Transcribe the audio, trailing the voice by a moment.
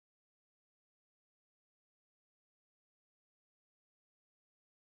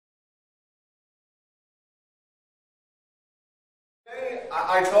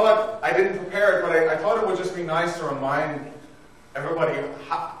I thought, I didn't prepare it, but I thought it would just be nice to remind everybody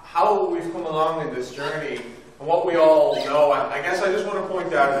how we've come along in this journey and what we all know. And I guess I just want to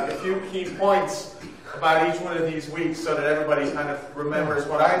point out a few key points about each one of these weeks so that everybody kind of remembers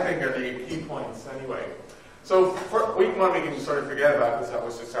what I think are the key points anyway. So for week 1 we can sort of forget about because that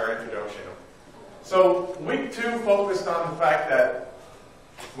was just our introduction. So week 2 focused on the fact that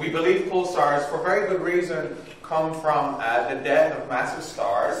we believe pulsars, for very good reason, come from the death of massive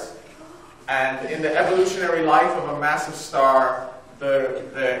stars. And in the evolutionary life of a massive star,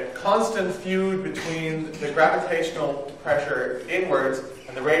 the constant feud between the gravitational pressure inwards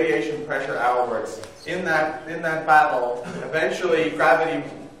and the radiation pressure outwards, in that battle, eventually gravity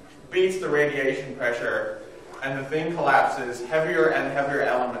beats the radiation pressure and the thing collapses, heavier and heavier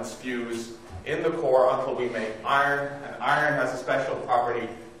elements fuse in the core until we make iron, and iron has a special property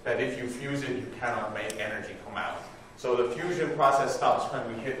that if you fuse it, you cannot make energy come out. So the fusion process stops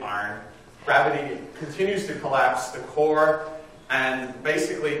when we hit iron. Gravity continues to collapse the core, and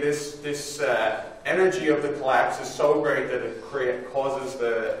basically this energy of the collapse is so great that it causes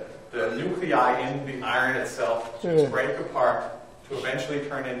the nuclei in the iron itself to break apart, to eventually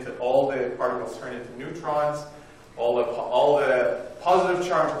turn into, all the particles turn into neutrons. All the positive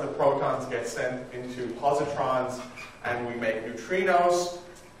charge of the protons get sent into positrons, and we make neutrinos.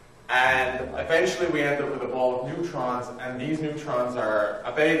 And eventually we end up with a ball of neutrons, and these neutrons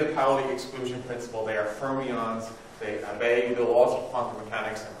obey the Pauli exclusion principle. They are fermions. They obey the laws of quantum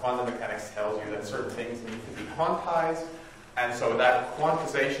mechanics, and quantum mechanics tells you that certain things need to be quantized. And so that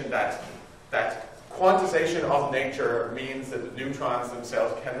quantization, that quantization of nature means that the neutrons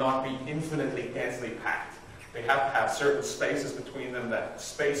themselves cannot be infinitely densely packed. They have to have certain spaces between them, that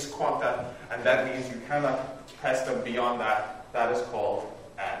space quanta, and that means you cannot press them beyond that. That is called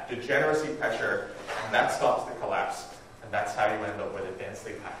degeneracy pressure, and that stops the collapse, and that's how you end up with a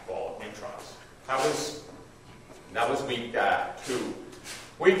densely packed ball of neutrons. That was week 2.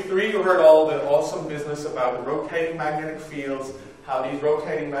 Week 3, you heard all the awesome business about the rotating magnetic fields, how these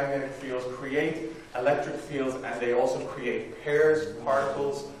rotating magnetic fields create electric fields, and they also create pairs,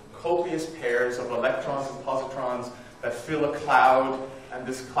 particles, copious pairs of electrons and positrons that fill a cloud, and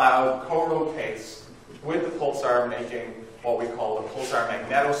this cloud co-rotates with the pulsar, making what we call the pulsar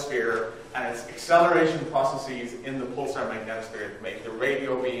magnetosphere, and its acceleration processes in the pulsar magnetosphere make the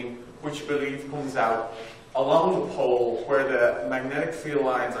radio beam, which you believe comes out along the pole where the magnetic field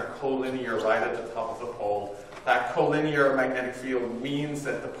lines are collinear right at the top of the pole. That collinear magnetic field means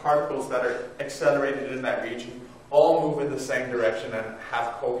that the particles that are accelerated in that region all move in the same direction and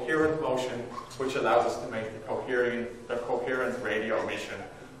have coherent motion, which allows us to make the coherent radio emission.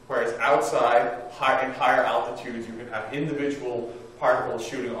 Whereas outside, in higher altitudes, you can have individual particles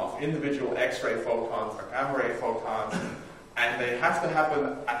shooting off individual X-ray photons or gamma ray photons, and they have to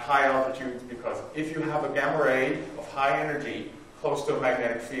happen at high altitudes because if you have a gamma ray of high energy close to a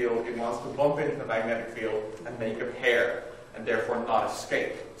magnetic field, it wants to bump into the magnetic field and make a pair, and therefore not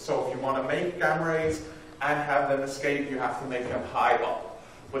escape. So if you want to make gamma rays and have them escape, you have to make them high up.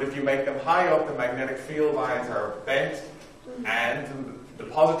 But if you make them high up, the magnetic field lines are bent, and the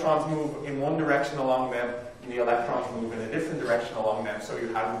positrons move in one direction along them, and the electrons move in a different direction along them. So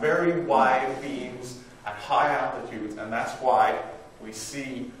you have very wide beams at high altitudes, and that's why we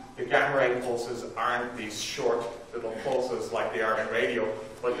see the gamma ray pulses aren't these short little pulses like they are in radio,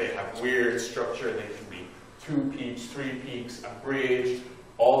 but they have weird structure. They can be 2 peaks, 3 peaks, a bridge,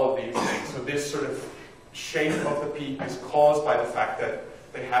 all of these things. So this sort of shape of the peak is caused by the fact that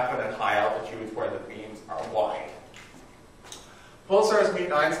they happen at high altitudes where the beams are wide. Pulsars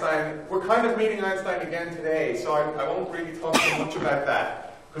meet Einstein. We're kind of meeting Einstein again today, so I won't really talk too much about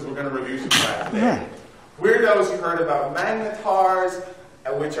that because we're going to review some of that today. Weirdos, you heard about magnetars,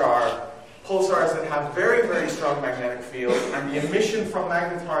 which are pulsars that have very, very strong magnetic fields, and the emission from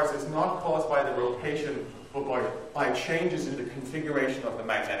magnetars is not caused by the rotation, but by changes in the configuration of the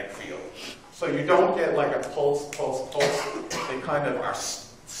magnetic field. So you don't get like a pulse, pulse, pulse. They kind of are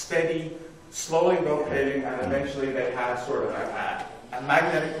steady, slowly rotating, and eventually they have sort of a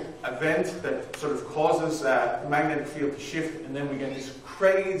magnetic event that sort of causes the magnetic field to shift, and then we get this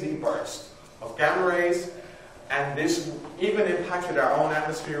crazy burst of gamma rays. And this even impacted our own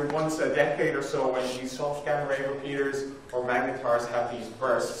atmosphere once a decade or so when these soft gamma ray repeaters or magnetars have these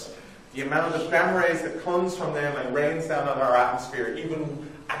bursts. The amount of gamma rays that comes from them and rains down on our atmosphere even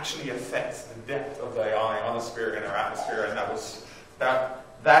actually affects the depth of the ionosphere in our atmosphere, and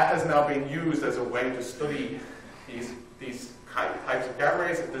that has now been used as a way to study these types of gamma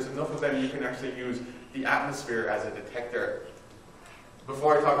rays. If there's enough of them, you can actually use the atmosphere as a detector.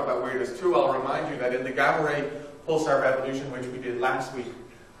 Before I talk about weirdest too, I'll remind you that in the gamma ray pulsar revolution, which we did last week,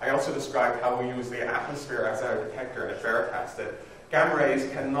 I also described how we use the atmosphere as our detector at Veritas, that gamma rays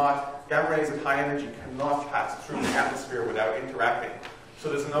at high energy cannot pass through the atmosphere without interacting. So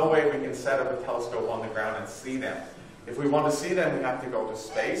there's no way we can set up a telescope on the ground and see them. If we want to see them, we have to go to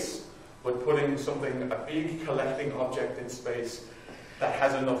space, but putting a big collecting object in space that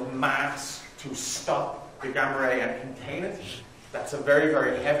has enough mass to stop the gamma ray and contain it, that's a very,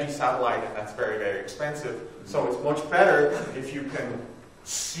 very heavy satellite, and that's very, very expensive. So it's much better if you can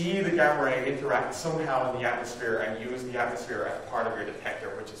see the gamma ray interact somehow in the atmosphere and use the atmosphere as part of your detector,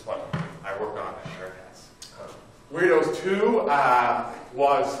 which is what I work on at Veritas. Weirdos 2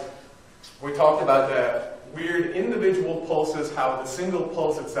 we talked about the weird individual pulses, how the single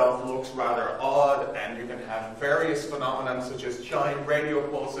pulse itself looks rather odd, and you can have various phenomena such as giant radio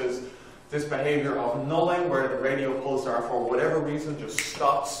pulses, this behavior of nulling, where the radio pulsar, for whatever reason, just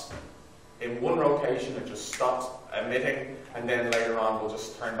stops in one rotation, it just stops emitting, and then later on will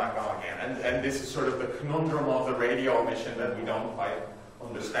just turn back on again. And this is sort of the conundrum of the radio emission that we don't quite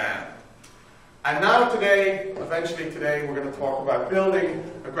understand. And now eventually today, we're going to talk about building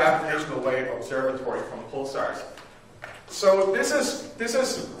a gravitational wave observatory from pulsars. So this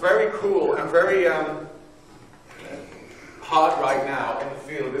is very cool and very hot right now in the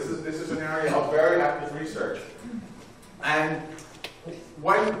field. This is an area of very active research. And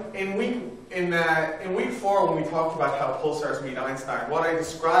in week 4, when we talked about how pulsars meet Einstein, what I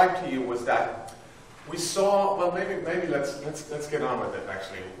described to you was that we saw, well, maybe let's get on with it.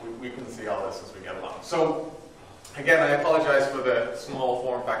 Actually, we can see all this as we get along. So, again, I apologize for the small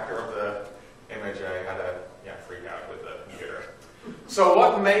form factor of the image. I had a freak out with the computer. So,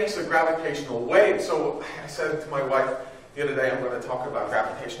 what makes a gravitational wave? So, I said to my wife the other day, I'm going to talk about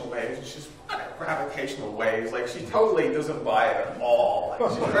gravitational waves, and she's, what are gravitational waves? Like, she totally doesn't buy it at all.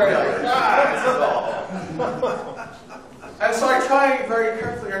 Like, she's very like, this is all. And so I tried very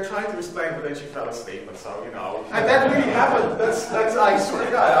carefully, I tried to explain, but then she fell asleep, and so, you know. And that really happened. That's I swear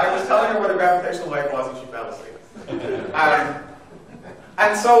to God, I was telling her what a gravitational wave was, and she fell asleep.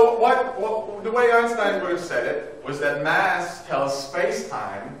 And so the way Einstein would have said it was that mass tells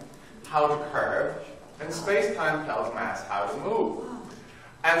space-time how to curve, and space-time tells mass how to move.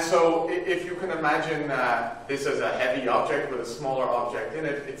 And so if you can imagine this as a heavy object with a smaller object in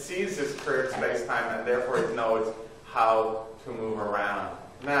it, it sees this curved space-time, and therefore it knows how to move around.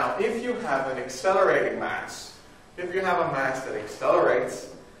 Now, if you have an accelerating mass, if you have a mass that accelerates,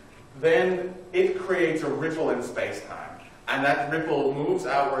 then it creates a ripple in space-time. And that ripple moves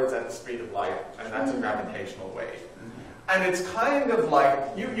outwards at the speed of light, and that's a gravitational wave. And it's kind of like,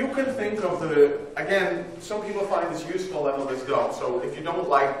 you can think of again, some people find this useful and others don't. So if you don't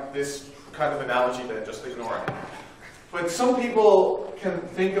like this kind of analogy, then just ignore it. But some people can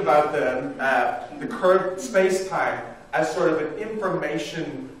think about the curved space-time as sort of an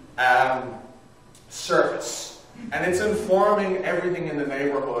information surface. And it's informing everything in the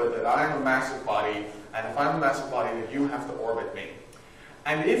neighborhood that I'm a massive body, and if I'm a massive body, that you have to orbit me.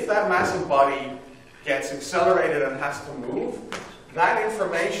 And if that massive body gets accelerated and has to move, that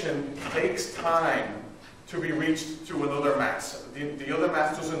information takes time to be reached to another mass. The other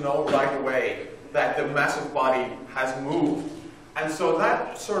mass doesn't know right away that the massive body has moved. And so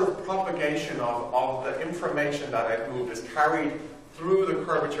that sort of propagation of the information that I've moved is carried through the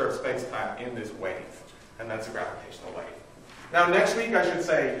curvature of space-time in this wave. And that's a gravitational wave. Now next week I should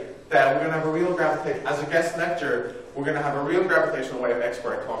say that we're going to have a real gravitational, as a guest lecturer, we're going to have a real gravitational wave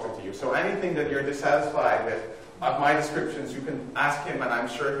expert talking to you. So anything that you're dissatisfied with of my descriptions, you can ask him, and I'm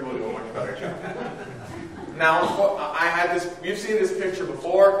sure he will do a much better job. Now, I had this, you've seen this picture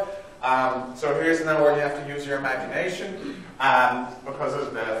before. So here's now where you have to use your imagination. Because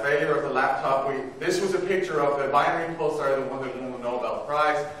of the failure of the laptop, this was a picture of the binary pulsar, the one that won the Nobel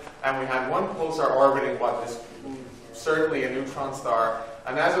Prize. And we had one pulsar orbiting what is certainly a neutron star.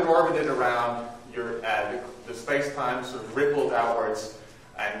 And as it orbited around, the space-time sort of rippled outwards.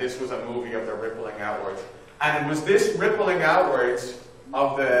 And this was a movie of the rippling outwards. And it was this rippling outwards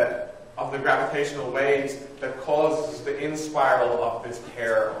of the gravitational waves that causes the in-spiral of this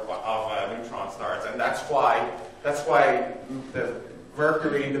pair of neutron stars. And that's why the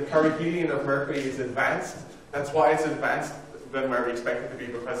Mercury, the perihelion of Mercury is advanced. That's why it's advanced than where we expect it to be,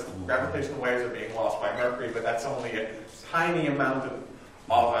 because gravitational waves are being lost by Mercury, but that's only a tiny amount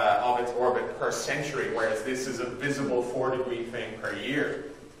of its orbit per century, whereas this is a visible 4-degree thing per year.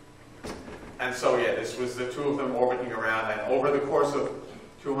 And so, yeah, this was the two of them orbiting around, and over the course of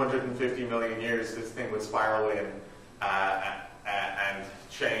 250 million years, this thing would spiral in and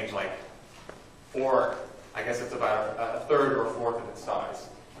change like I guess it's about a third or a fourth of its size.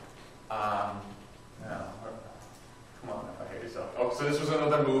 Come on, I hate yourself. Oh, so this was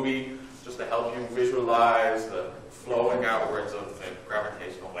another movie just to help you visualize the flowing outwards of the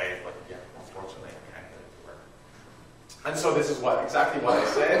gravitational wave, but yeah, unfortunately I can't get it to work. And so this is exactly what I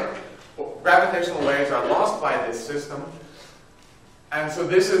said. Well, gravitational waves are lost by this system. And so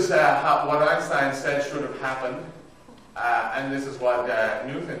this is what Einstein said should have happened. And this is what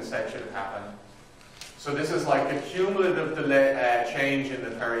Newton said should have happened. So this is like a cumulative delay, change in the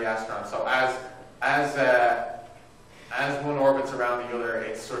periastron. So as one orbits around the other,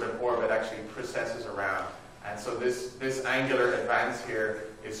 its sort of orbit actually precesses around. And so this angular advance here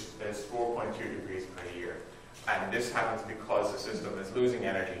is 4.2 degrees per year. And this happens because the system is losing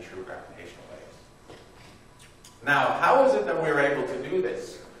energy through gravitational waves. Now, how is it that we're able to do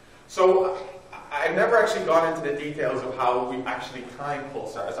this? So I've never actually gone into the details of how we actually time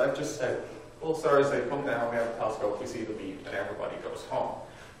pulsars. I've just said, pulsars, they come down, we have a telescope, we see the beam, and everybody goes home.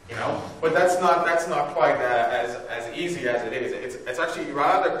 You know, but that's not quite as easy as it is. It's actually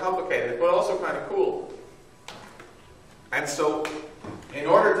rather complicated, but also kind of cool. And so, in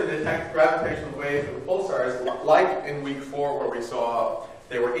order to detect gravitational waves with pulsars, like in week 4 where we saw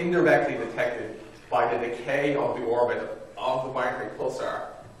they were indirectly detected by the decay of the orbit of the binary pulsar,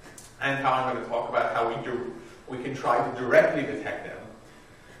 and how I'm going to talk about how we can try to directly detect them.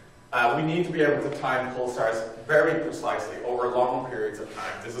 We need to be able to time pulsars very precisely over long periods of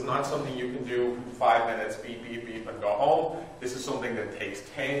time. This is not something you can do in 5 minutes, beep, beep, beep, and go home. This is something that takes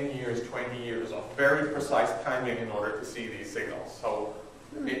 10 years, 20 years of very precise timing in order to see these signals. So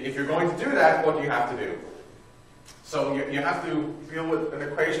if you're going to do that, what do you have to do? So you have to deal with an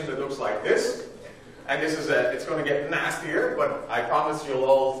equation that looks like this. And this is it's going to get nastier, but I promise you'll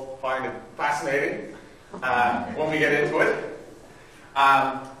all find it fascinating when we get into it.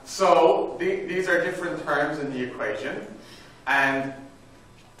 So these are different terms in the equation, and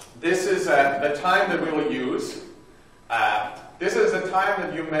this is the time that we will use. This is the time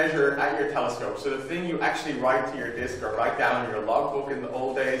that you measure at your telescope. So the thing you actually write to your disk or write down in your logbook in the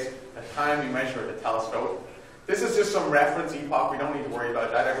old days, the time you measure at the telescope. This is just some reference epoch. We don't need to worry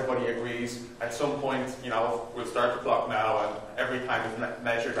about that. Everybody agrees at some point, you know, we'll start the clock now, and every time is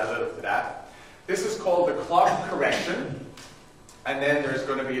measured relative to that. This is called the clock correction. And then there's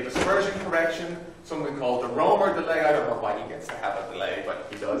going to be a dispersion correction, something called the Romer delay. I don't know why he gets to have a delay, but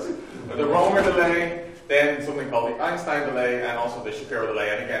he does. But the Romer delay, then something called the Einstein delay, and also the Shapiro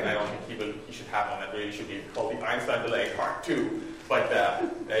delay. And again, I don't think he should have one. It really should be called the Einstein delay part 2. But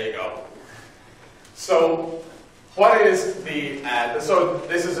there you go. So what is the, so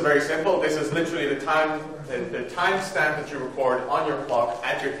this is very simple. This is literally the time stamp that you record on your clock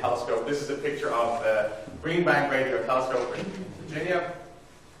at your telescope. This is a picture of the Green Bank Radio Telescope in Virginia.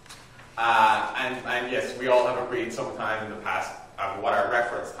 And yes, we all have agreed sometime in the past what our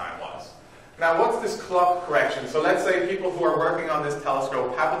reference time was. Now, what's this clock correction? So let's say people who are working on this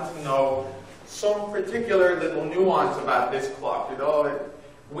telescope happen to know some particular little nuance about this clock. You know,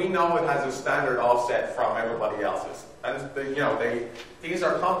 we know it has a standard offset from everybody else's. And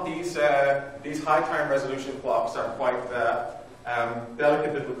these high time resolution clocks are quite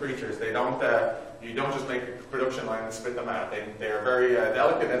delicate little creatures. They don't you don't just make a production line and spit them out. They are very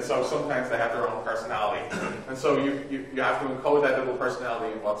delicate, and so sometimes they have their own personality. And so you have to encode that little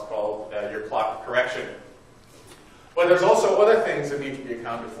personality in what's called your clock correction. But there's also other things that need to be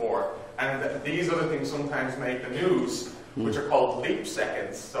accounted for, and these other things sometimes make the news, which are called leap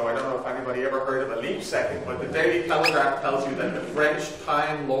seconds. So I don't know if anybody ever heard of a leap second, but the Daily Telegraph tells you that the French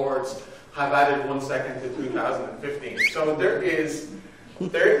Time Lords have added 1 second to 2015. So there is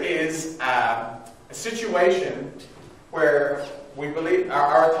a situation where we believe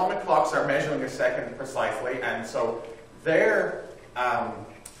our atomic clocks are measuring a second precisely, and so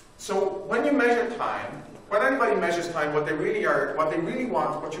so when you measure time, when anybody measures time, what you really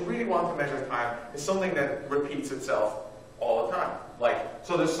want to measure time is something that repeats itself all the time. Like,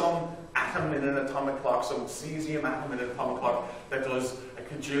 so there's some atom in an atomic clock, some cesium atom in an atomic clock that does a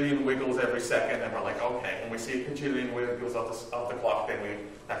cajillion wiggles every second, and we're like, okay, when we see a cajillion wiggles of the clock, then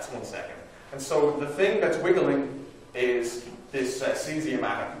that's 1 second. And so the thing that's wiggling is this cesium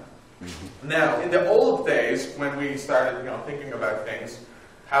atom. Now, in the old days, when we started thinking about things,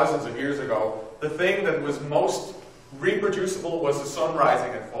 thousands of years ago, the thing that was most reproducible was the sun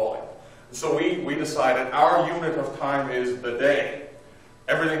rising and falling. So we decided our unit of time is the day.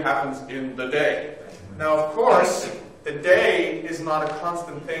 Everything happens in the day. Now, of course, the day is not a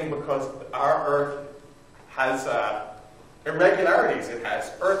constant thing because our Earth has irregularities. It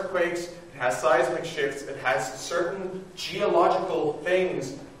has earthquakes, it has seismic shifts, it has certain geological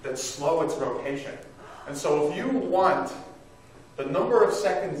things that slow its rotation. And so if you want the number of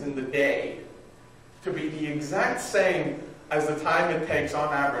seconds in the day to be the exact same as the time it takes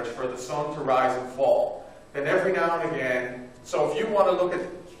on average for the sun to rise and fall, then every now and again, so if you want to look at,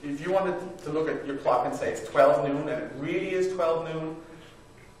 if you wanted to look at your clock and say it's 12 noon and it really is 12 noon,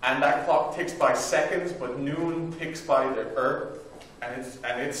 and that clock ticks by seconds, but noon ticks by the Earth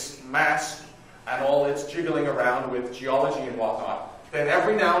and its mass and all its jiggling around with geology and whatnot, then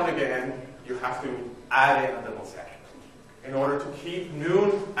every now and again you have to add in a little second in order to keep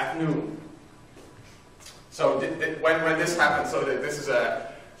noon at noon. So when this happens, so that this is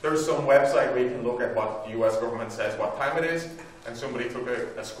there's some website where you can look at what the US government says what time it is, and somebody took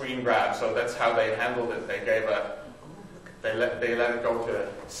a screen grab, so that's how they handled it. They gave they let it go to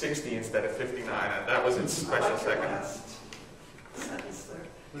 60 instead of 59, and that was its special seconds.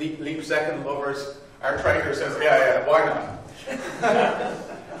 Leap second lovers. Our trader says, yeah, why not?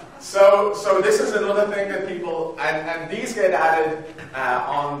 So this is another thing that people, and these get added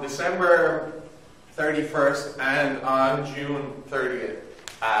on December 31st and on June 30th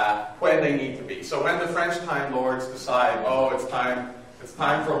when they need to be. So when the French Time Lords decide, oh, it's time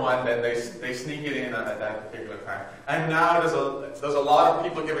for one, then they sneak it in at that particular time. And now there's a lot of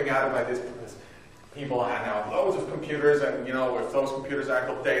people giving out about this because people have loads of computers, and if those computers aren't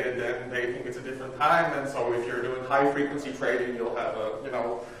updated, then they think it's a different time. And so if you're doing high frequency trading, you'll have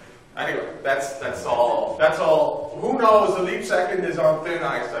anyway, that's all. Who knows? The leap second is on thin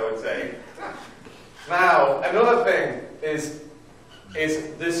ice, I would say. Now, another thing is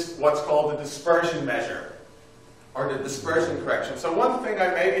this what's called the dispersion measure, or the dispersion correction. So one thing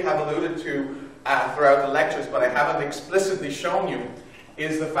I maybe have alluded to throughout the lectures, but I haven't explicitly shown you,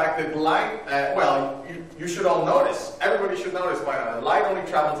 is the fact that light, you should all notice, everybody should notice by now, that light only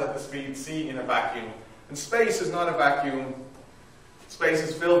travels at the speed c in a vacuum. And space is not a vacuum. Space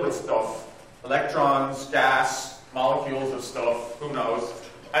is filled with stuff. Electrons, gas, molecules of stuff, who knows.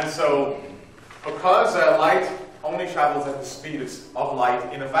 And so, because light only travels at the speed of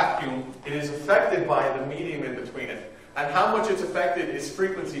light in a vacuum, it is affected by the medium in between it. And how much it's affected is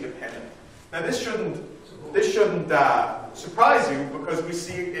frequency dependent. Now this shouldn't surprise you, because we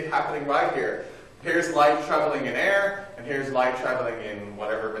see it happening right here. Here's light traveling in air, and here's light traveling in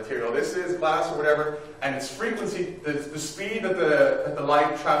whatever material this is, glass or whatever, and its frequency, the speed that the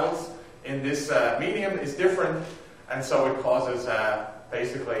light travels in this medium is different, and so it causes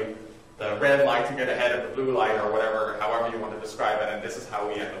basically the red light to get ahead of the blue light, or whatever, however you want to describe it, and this is how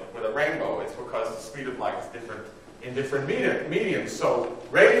we end up with a rainbow. It's because the speed of light is different in different mediums. So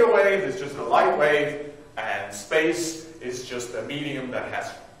radio wave is just a light wave, and space is just a medium that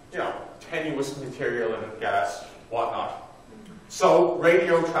has, tenuous material in it, gas, whatnot. So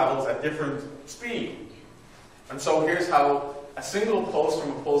radio travels at different speed. And so here's how a single pulse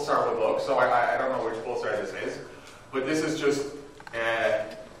from a pulsar would look. So I don't know which pulsar this is, but this is just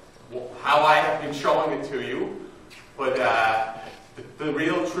how I have been showing it to you. But the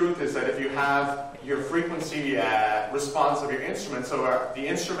real truth is that if you have your frequency response of your instrument, so the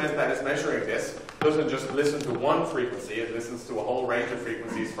instrument that is measuring this doesn't just listen to one frequency, it listens to a whole range of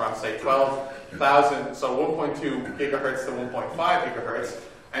frequencies from, say, 12,000, so 1.2 gigahertz to 1.5 gigahertz.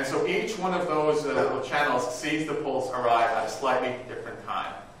 And so each one of those little channels sees the pulse arrive at a slightly different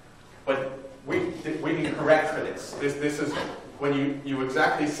time. But we can correct for this. This is when you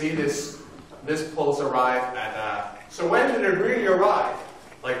exactly see this pulse arrive at, so when did it really arrive?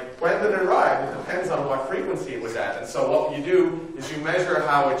 Like, when did it arrive? It depends on what frequency it was at. And so what you do is you measure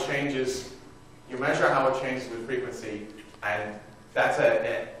how it changes. You measure how it changes with frequency, and that's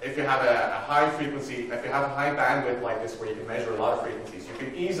if you have a high frequency, if you have a high bandwidth like this where you can measure a lot of frequencies, you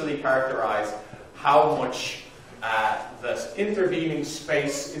can easily characterize how much the intervening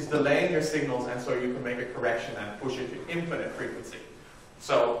space is delaying your signals, and so you can make a correction and push it to infinite frequency.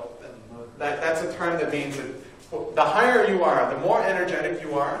 So that's a term that means that the higher you are, the more energetic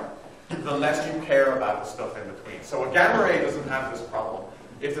you are, the less you care about the stuff in between. So a gamma ray doesn't have this problem.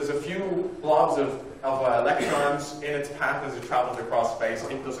 If there's a few blobs of electrons in its path as it travels across space,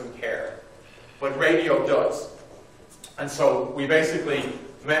 it doesn't care. But radio does. And so we basically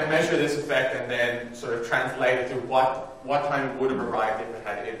measure this effect and then sort of translate it to what time it would have arrived if it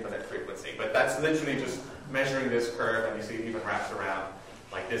had infinite frequency. But that's literally just measuring this curve, and you see it even wraps around.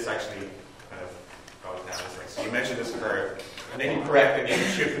 Like this actually kind of goes down this way. So you measure this curve, and then you correct it, and you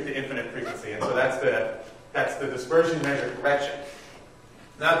shift it to infinite frequency. And so that's the dispersion measure correction.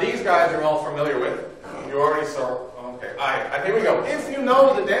 Now these guys are all familiar with. You already saw. Okay, here we go. If you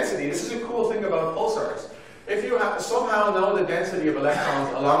know the density, this is a cool thing about pulsars. If you somehow know the density of electrons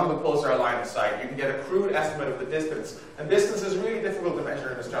along the pulsar line of sight, you can get a crude estimate of the distance. And distance is really difficult to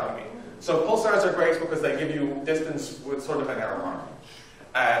measure in astronomy. So pulsars are great because they give you distance with sort of an error margin.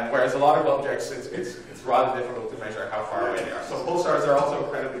 Whereas a lot of objects, it's rather difficult to measure how far away they are. So pulsars are also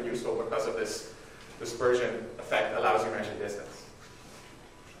incredibly useful because of this dispersion effect allows you to measure distance.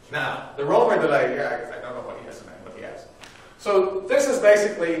 Now, the rover delay, I don't know what he has in mind, but he has. So this is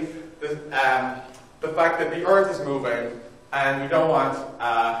basically the fact that the Earth is moving, and we don't want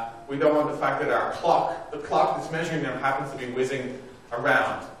the fact that our clock, the clock that's measuring them, happens to be whizzing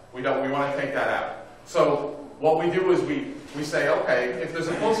around. We want to take that out. So what we do is we say, okay, if there's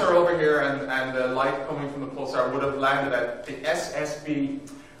a pulsar over here and the light coming from the pulsar would have landed at the SSB,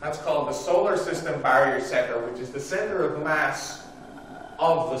 that's called the Solar System Barrier Center, which is the center of mass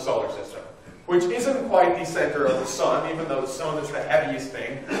of the solar system, which isn't quite the center of the sun, even though the sun is the heaviest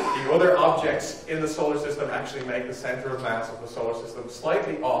thing. The other objects in the solar system actually make the center of mass of the solar system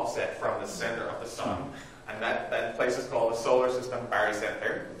slightly offset from the center of the sun, and that place is called the Solar System Barrier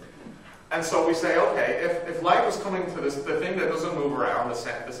Center. And so we say, okay, if light was coming to this, the thing that doesn't move around, the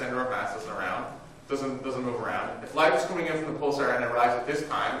center of mass doesn't move around. If light was coming in from the pulsar and it arrives at this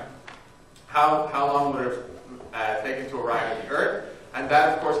time, how long would it have taken to arrive at the Earth? And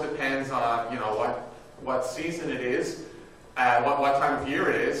that, of course, depends on what season it is, what time of year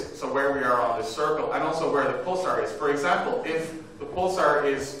it is, so where we are on this circle, and also where the pulsar is. For example, if the pulsar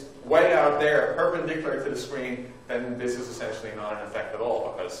is way out there, perpendicular to the screen, then this is essentially not an effect at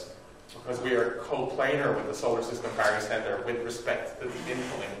all, because we are coplanar with the solar system barrier center with respect to the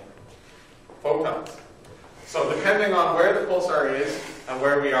incoming photons. So depending on where the pulsar is and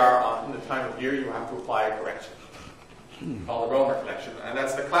where we are on the time of year, you have to apply a correction called the Romer correction, and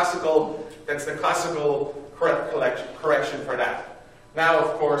that's the classical correction for that. Now,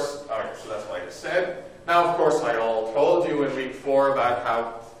 of course, so that's what I just said. Now, of course, I all told you in week 4 about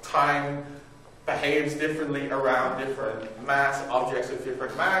how time behaves differently around different mass, objects of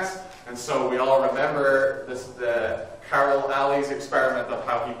different mass, and so we all remember the Carroll Alley's experiment of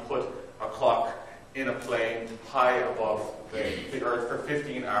how he put a clock in a plane high above the Earth for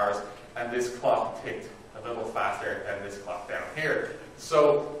 15 hours, and this clock ticked a little faster than this clock down here.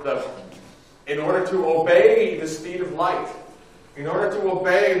 So in order to obey the speed of light, the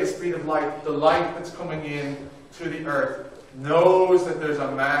light that's coming in to the Earth knows that there's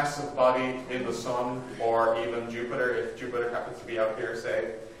a massive body in the Sun, or even Jupiter, if Jupiter happens to be out here,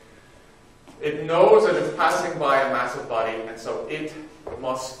 say. It knows that it's passing by a massive body, and so it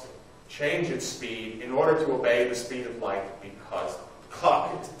must change its speed in order to obey the speed of light, because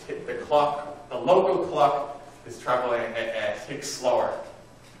the local clock is traveling a tick slower.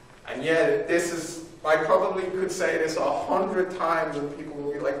 And yet, I probably could say this 100 times, and people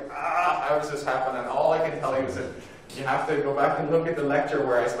will be like, how does this happen? And all I can tell you is that you have to go back and look at the lecture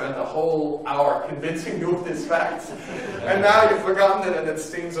where I spent a whole hour convincing you of this fact. And now you've forgotten it and it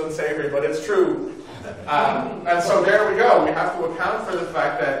seems unsavory, but it's true. And so there we go. We have to account for the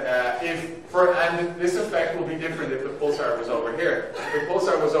fact that and this effect will be different if the pulsar was over here. If the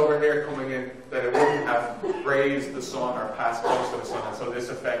pulsar was over here coming in, then it wouldn't have grazed the sun or passed close to the sun. And so this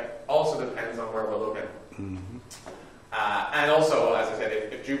effect also depends on where we're looking. And also, as I said,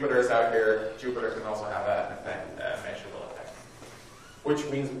 if Jupiter is out here, Jupiter can also have an effect, a measurable effect. Which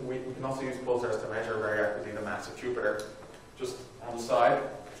means we can also use pulsars to measure very accurately the mass of Jupiter, just on the side.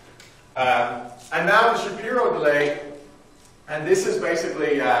 And now the Shapiro delay, and this is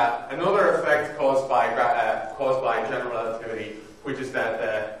basically another effect caused by general relativity, which is that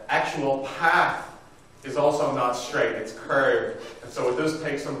the actual path is also not straight, it's curved, and so it does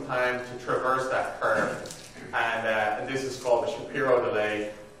take some time to traverse that curve. And this is called the Shapiro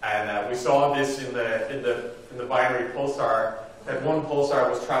delay. And we saw this in the binary pulsar, that one pulsar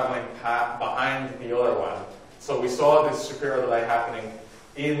was traveling behind the other one. So we saw this Shapiro delay happening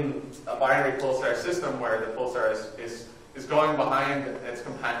in a binary pulsar system where the pulsar is going behind its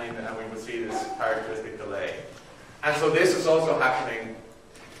companion, and we would see this characteristic delay. And so this is also happening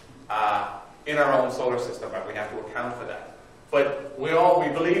in our own solar system, and we have to account for that. But we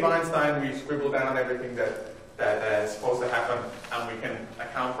believe Einstein, we scribble down everything that is supposed to happen, and we can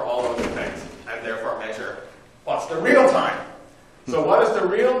account for all those effects, and therefore measure what's the real time. So what is the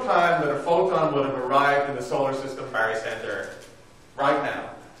real time that a photon would have arrived in the solar system barrier center right now?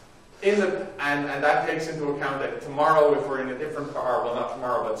 And that takes into account that tomorrow, if we're in a different part, well, not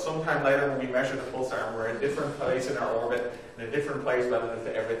tomorrow, but sometime later when we measure the pulsar, and we're in a different place in our orbit, in a different place relative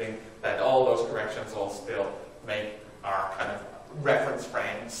to everything, that all those corrections will still make our kind of reference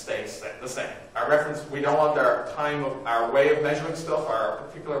frame stay the same. Our reference, we don't want our way of measuring stuff, our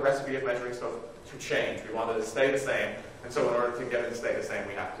particular recipe of measuring stuff to change. We want it to stay the same, and so in order to get it to stay the same,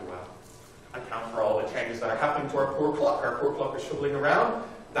 we have to account for all the changes that are happening to our poor clock. Our poor clock is shuffling around.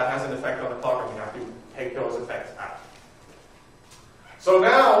 That has an effect on the clock, and we have to take those effects out. So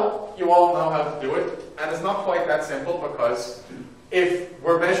now you all know how to do it, and it's not quite that simple, because if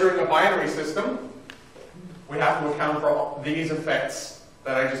we're measuring a binary system, we have to account for these effects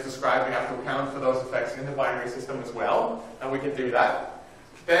that I just described. We have to account for those effects in the binary system as well, and we can do that.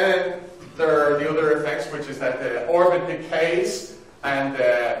 Then there are the other effects, which is that the orbit decays and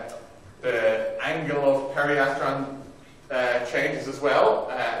the angle of periastron changes as well.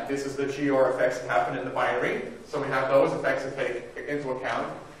 This is the GR effects that happen in the binary. So we have those effects to take into account,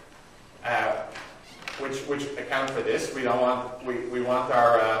 which account for this. We don't want we want to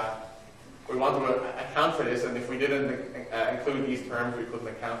account for this, and if we didn't include these terms, we couldn't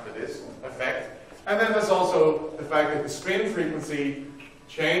account for this effect. And then there's also the fact that the spin frequency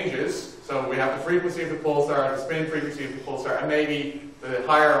changes. So we have the frequency of the pulsar, the spin frequency of the pulsar, and maybe the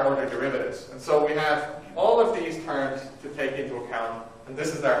higher order derivatives. And so we have all of these terms to take into account, and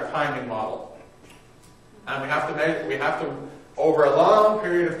this is our timing model. And we have to, over a long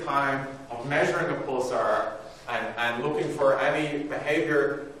period of time of measuring a pulsar and looking for any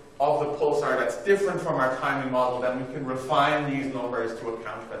behavior of the pulsar that's different from our timing model, then we can refine these numbers to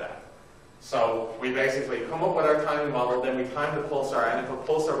account for that. So we basically come up with our timing model, then we time the pulsar, and if a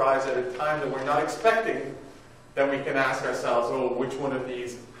pulsar arrives at a time that we're not expecting, then we can ask ourselves, oh, which one of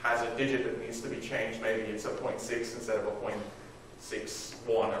these has a digit that needs to be changed? Maybe it's a 0.6 instead of a 0.61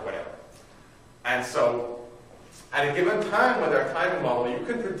 or whatever. And so, at a given time with our timing model, you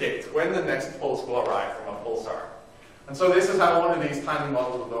can predict when the next pulse will arrive from a pulsar. And so this is how one of these timing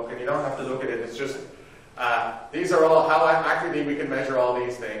models will look, and you don't have to look at it, it's just, these are all how accurately we can measure all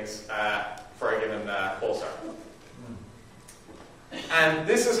these things for a given pulsar. And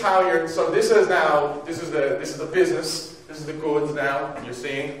this is how you're, so this is now, this is the business, this is the goods now you're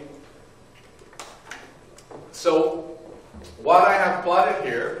seeing. So what I have plotted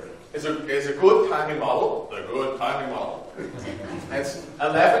here is a good timing model, the good timing model. It's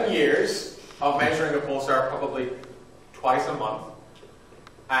 11 years of measuring a pulsar, probably twice a month.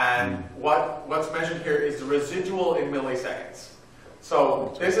 And what's measured here is the residual in milliseconds.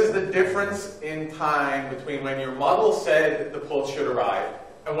 So this is the difference in time between when your model said the pulse should arrive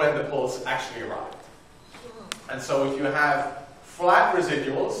and when the pulse actually arrived. And so if you have flat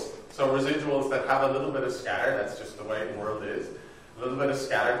residuals, so residuals that have a little bit of scatter, that's just the way the world is, a little bit of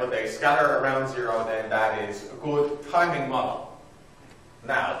scatter, but they scatter around zero, then that is a good timing model.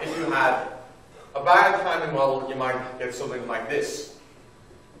 Now, if you had a bad timing model, you might get something like this.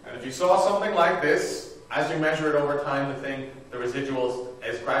 And if you saw something like this, as you measure it over time, the residuals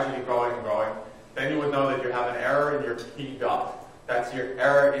is gradually growing and growing, then you would know that you have an error in your P dot. That's your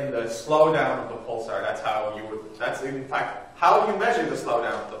error in the slowdown of the pulsar. That's in fact how you measure the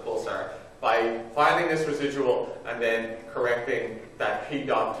slowdown of the pulsar, by finding this residual and then correcting that P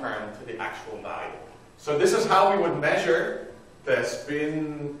dot term to the actual value. So this is how we would measure the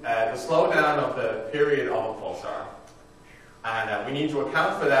spin, the slowdown of the period of a pulsar. And we need to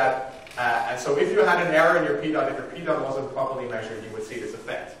account for that. And so if you had an error in your P dot, if your P dot wasn't properly measured, you would see this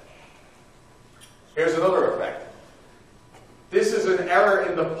effect. Here's another effect. This is an error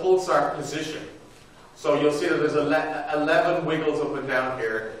in the pulsar position. So you'll see that there's 11 wiggles up and down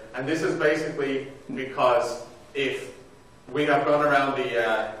here. And this is basically because if we have gone around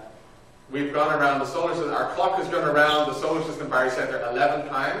the solar system, our clock has gone around the solar system barycenter 11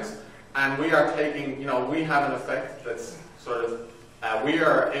 times, and we are taking, we have an effect that's sort of, we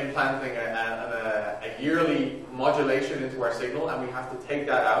are implanting a yearly modulation into our signal, and we have to take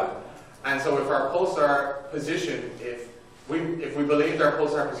that out. And so if our pulsar position, if we believed our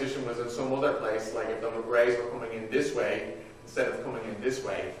pulsar position was in some other place, like if the rays were coming in this way instead of coming in this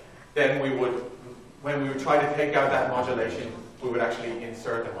way, then we would, when we would try to take out that modulation, we would actually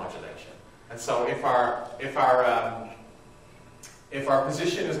insert a modulation. And so if our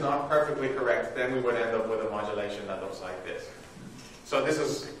position is not perfectly correct, then we would end up with a modulation that looks like this. So this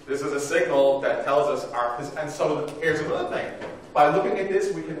is a signal that tells us our position. And so here's another thing. By looking at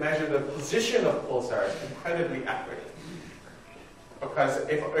this, we can measure the position of pulsars incredibly accurately. Because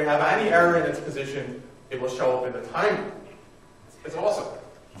if we have any error in its position, it will show up in the timing. It's awesome.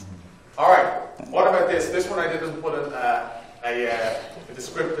 All right, what about this? This one I didn't put a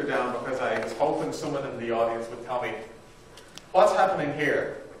descriptor down because I was hoping someone in the audience would tell me what's happening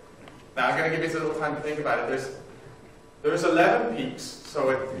here. Now I'm going to give you a little time to think about it. There's 11 peaks, so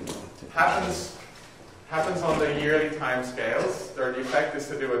it happens on the yearly time scales. The effect is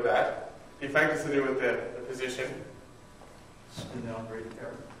to do with that. The effect is to do with the position. Spin down rate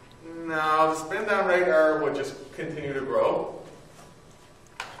error. No, the spin down rate error would just continue to grow.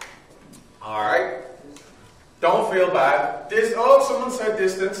 Alright. Don't feel bad. Someone said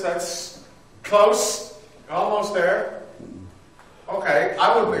distance. That's close. Almost there. Okay,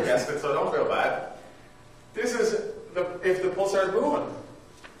 I wouldn't have guessed it, so don't feel bad. This is if the pulsar is moving.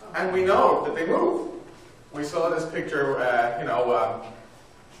 And we know that they move. We saw this picture,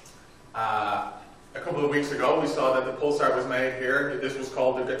 a couple of weeks ago. We saw that the pulsar was made here. This was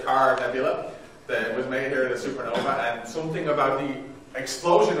called the Guitar Nebula. It was made here in a supernova, and something about the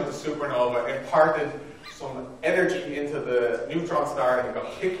explosion of the supernova imparted some energy into the neutron star, and it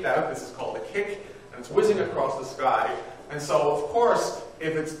got kicked out. This is called a kick, and it's whizzing across the sky. And so, of course,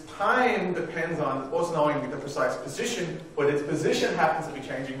 if its time depends on us knowing the precise position, but its position happens to be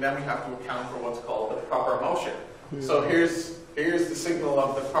changing, then we have to account for what's called the proper motion. So here's the signal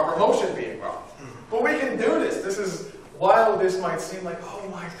of the proper motion being brought. But we can do this. This is, while this might seem like, oh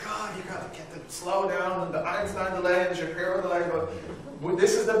my God, you got to get the slow down and the Einstein delay and the Shapiro delay, but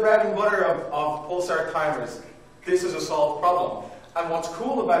this is the bread and butter of pulsar timers. This is a solved problem. And what's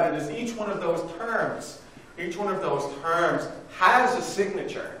cool about it is each one of those terms has a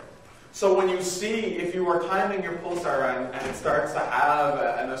signature. So when you see, if you are timing your pulsar and it starts to have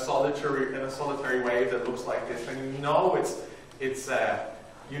a solitary wave that looks like this, then you know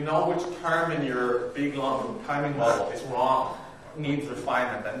you know which term in your big long timing model is wrong, needs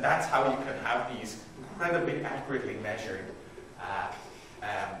refinement, and that's how you can have these incredibly accurately measured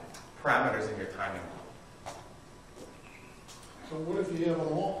parameters in your timing model. So what if you have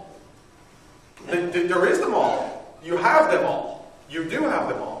them all? There is them all. You have them all. You do have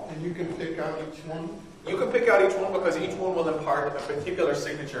them all. And you can pick out each one? You can pick out each one because each one will impart a particular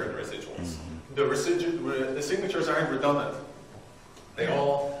signature in the residuals. The signatures aren't redundant. They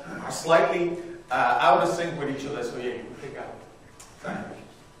all are slightly out of sync with each other, so yeah, you can pick out.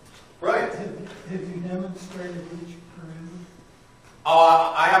 Right. Have you demonstrated each parameter?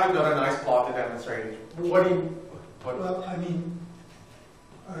 I haven't done a nice plot to demonstrate it. What do you... Well, I mean,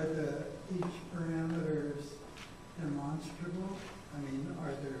 are each parameters demonstrable? I mean,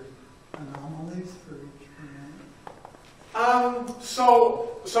 are there anomalies for each parameter?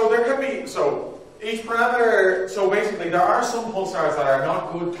 So there could be, each parameter, so basically there are some pulsars that are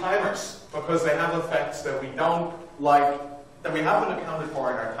not good timers because they have effects that we don't like, that we haven't accounted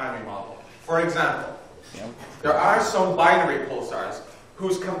for in our timing model. For example, there are some binary pulsars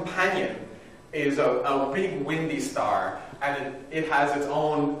whose companion is a big windy star, and it has its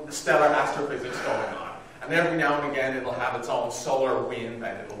own stellar astrophysics going on. And every now and again it'll have its own solar wind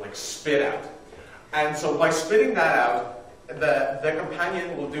and it'll like spit out. And so by spitting that out, the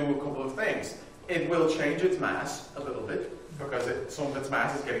companion will do a couple of things. It will change its mass a little bit because some of its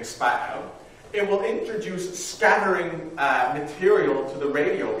mass is getting spat out. It will introduce scattering material to the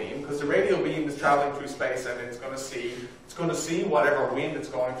radio beam because the radio beam is traveling through space and it's going to see whatever wind it's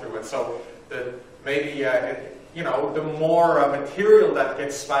going through. And so the more material that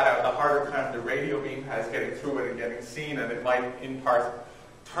gets spat out, the harder time the radio beam has getting through it and getting seen, and it might impart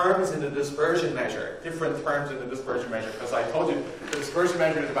terms in the dispersion measure, different terms in the dispersion measure, because I told you the dispersion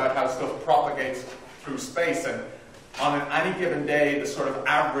measure is about how stuff propagates through space, and on any given day, the sort of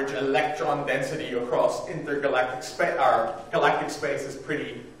average electron density across intergalactic space, or galactic space, is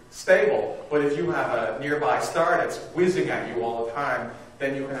pretty stable. But if you have a nearby star that's whizzing at you all the time,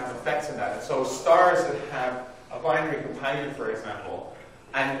 then you can have effects in that. And so stars that have a binary companion, for example,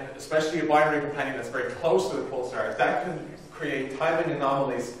 and especially a binary companion that's very close to the pulsar, that can create timing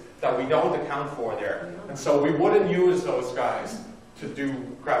anomalies that we don't account for there. And so we wouldn't use those guys to do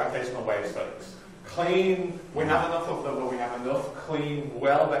gravitational wave studies. Clean, we have enough of them, but we have enough clean,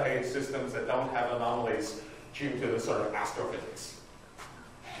 well-behaved systems that don't have anomalies due to the sort of astrophysics.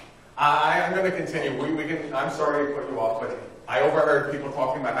 I'm going to continue. I'm sorry to put you off, but I overheard people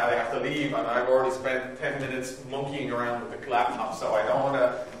talking about how they have to leave, and I've already spent 10 minutes monkeying around with the laptop, so I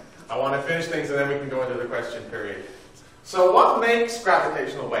want to finish things and then we can go into the question period. So what makes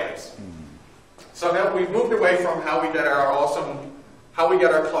gravitational waves? So now we've moved away from how we get our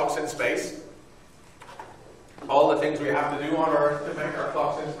clocks in space, all the things we have to do on Earth to make our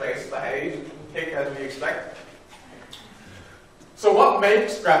clocks in space behave, tick as we expect. So what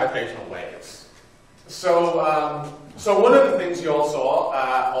makes gravitational waves? So one of the things you all saw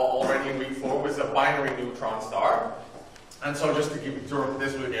already in week 4 was a binary neutron star. And so just to give you through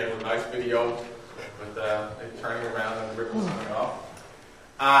this again with a nice video with it turning around and the ripples coming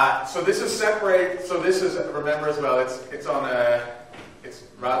off. So this is separate. So this is, remember as well, it's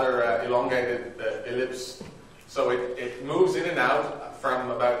rather elongated ellipse. So it moves in and out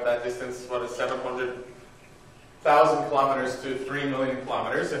from about that distance, 700,000 kilometers to 3 million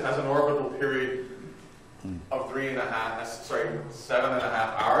kilometers. It has an orbital period of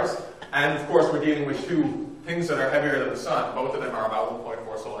 7.5 hours. And of course we're dealing with two things that are heavier than the sun. Both of them are about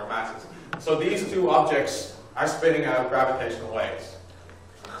 1.4 solar masses. So these two objects are spinning out gravitational waves.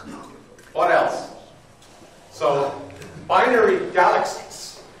 What else? So, binary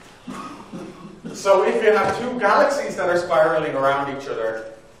galaxies. So if you have two galaxies that are spiraling around each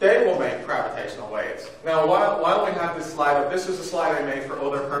other, they will make gravitational waves. Now, why don't we have this slide up? This is a slide I made for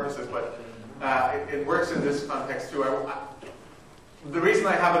other purposes, but it works in this context too. The reason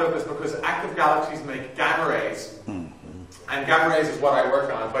I have it up is because active galaxies make gamma rays, and gamma rays is what I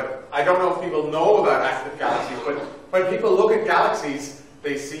work on. But I don't know if people know about active galaxies, but when people look at galaxies,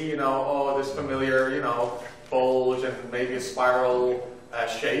 they see, you know, oh, this familiar, you know, bulge and maybe a spiral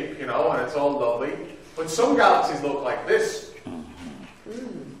shape, you know, and it's all lovely. But some galaxies look like this.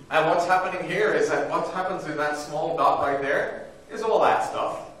 And what's happening here is that what happens in that small dot right there is all that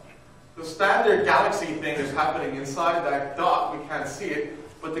stuff. The standard galaxy thing is happening inside that dot. We can't see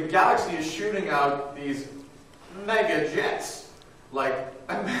it. But the galaxy is shooting out these mega jets. Like,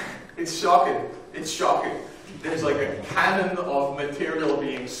 it's shocking. It's shocking. There's like a cannon of material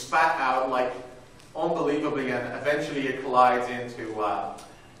being spat out, like, unbelievably, and eventually it collides into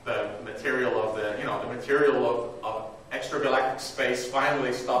the material of the, you know, the material of extragalactic space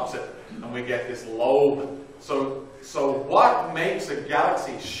finally stops it, and we get this lobe. So what makes a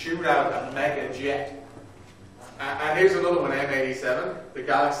galaxy shoot out a mega jet? And here's another one, M87. The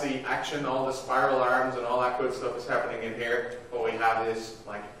galaxy action, all the spiral arms and all that good stuff is happening in here, but we have this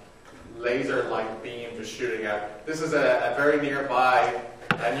like laser-like beam just shooting out. This is a very nearby,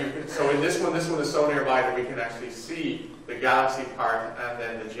 and you can, so in this one is so nearby that we can actually see the galaxy part and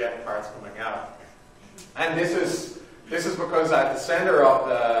then the jet parts coming out. And this is because at the center of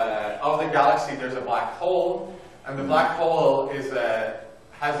the galaxy there's a black hole, and the black hole has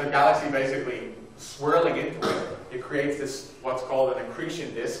the galaxy basically swirling into it. It creates this what's called an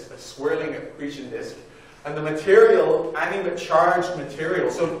accretion disk, a swirling accretion disk. And the material, any charged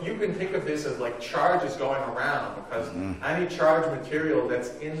material, so you can think of this as like charges going around, because any charged material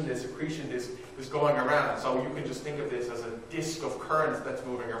that's in this accretion disk is going around. So you can just think of this as a disk of current that's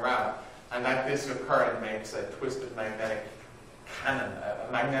moving around. And that disk of current makes a twisted magnetic cannon,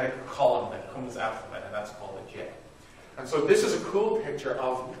 a magnetic column that comes out from it, and that's called a jet. And so this is a cool picture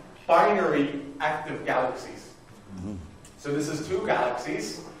of binary active galaxies. So this is two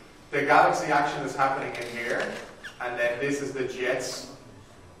galaxies. The galaxy action is happening in here, and then this is the jets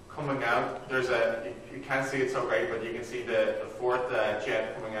coming out. There's you can't see it so great, but you can see the fourth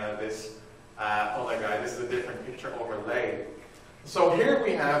jet coming out of this other guy. This is a different picture overlaid. So here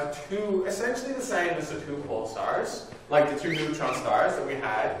we have two, essentially the same as the two pulsars, like the two neutron stars that we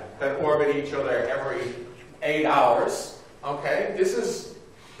had that orbit each other every 8 hours. Okay, this is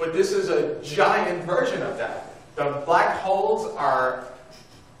a giant version of that. The black holes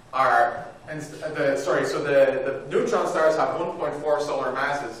the neutron stars have 1.4 solar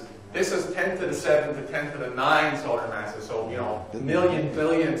masses. This is 10 to the 7 to 10 to the 9 solar masses. So, you know, million,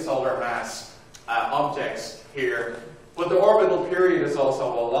 billion solar mass objects here. But the orbital period is also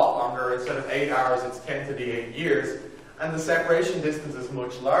a lot longer. Instead of 8 hours, it's 10 to the 8 years. And the separation distance is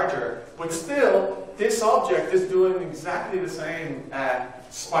much larger. But still, this object is doing exactly the same,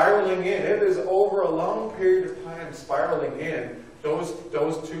 spiraling in. It is over a long period of time spiraling in. Those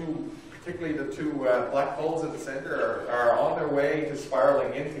two, particularly the two black holes at the center, are on their way to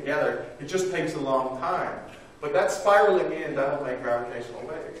spiraling in together. It just takes a long time. But that spiraling in, that'll make gravitational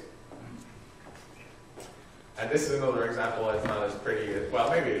waves. And this is another example. It's not as pretty as, well,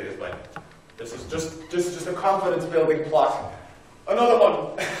 maybe it is, but this is just a confidence building plot. Another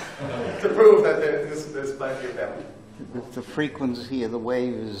one to prove that there's plenty of them. The frequency of the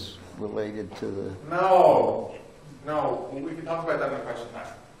wave is related to the... No, we can talk about that in the question time.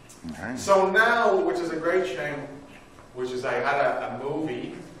 All right. So now, which is a great shame, which is I had a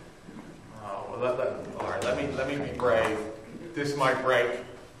movie. All right, let me be brave. This might break.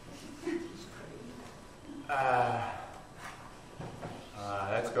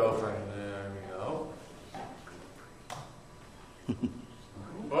 Let's go from there. We go.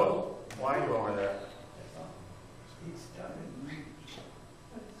 Whoa! Why are you over there?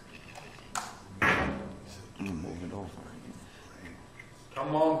 Move it over.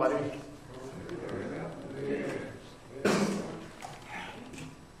 Come on, buddy.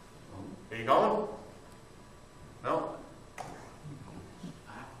 Are you going? No?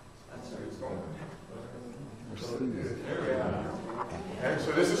 Okay,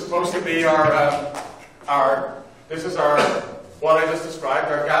 so this is supposed to be what I just described,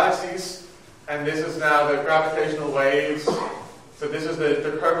 our galaxies, and this is now the gravitational waves. So this is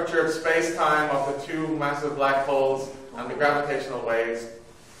the curvature of space-time of the two massive black holes, and the gravitational waves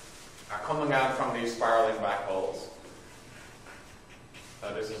are coming out from these spiraling black holes.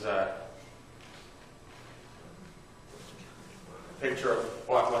 So this is picture of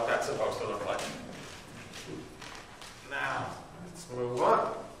what that's supposed to look like. Now, let's move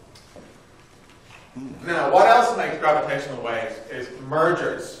on. Now, what else makes gravitational waves is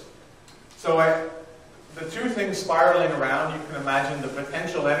mergers. So the two things spiraling around, you can imagine the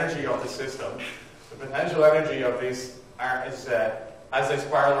potential energy of the system. The potential energy of these as they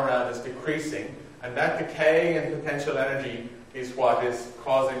spiral around is decreasing, and that decay in potential energy is what is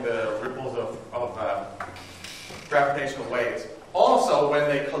causing the ripples of gravitational waves. Also, when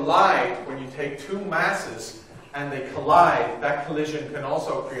they collide, when you take two masses and they collide, that collision can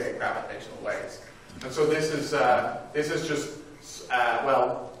also create gravitational waves. And so this is just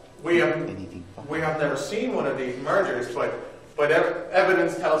well, we have never seen one of these mergers, but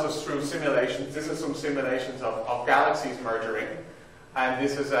evidence tells us through simulations. This is some simulations of galaxies merging, and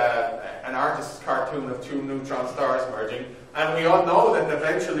this is an artist's cartoon of two neutron stars merging. And we all know that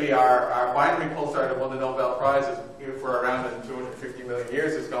eventually our binary pulsar that won the Nobel Prize for around in 250 million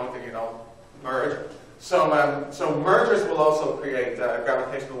years is going to, merge. So mergers will also create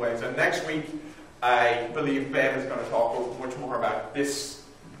gravitational waves. And next week, I believe Ben is going to talk much more about this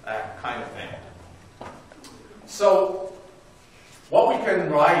kind of thing. So what we can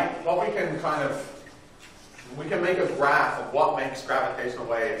write, we can make a graph of what makes gravitational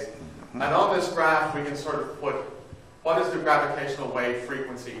waves. And on this graph, we can sort of put what is the gravitational wave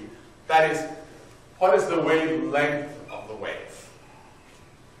frequency? That is, what is the wavelength of the wave?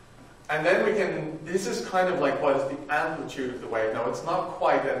 And then we can, this is kind of like what is the amplitude of the wave. Now, it's not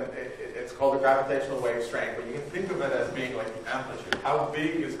quite, it's called the gravitational wave strength, but you can think of it as being like the amplitude. How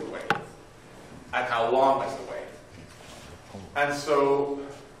big is the wave? And how long is the wave? And so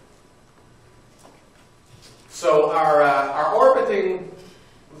our orbiting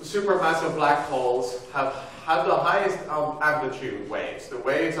supermassive black holes have the highest amplitude waves. The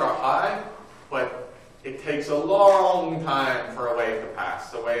waves are high, but it takes a long time for a wave to pass.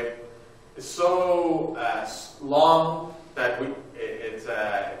 The wave is so long that it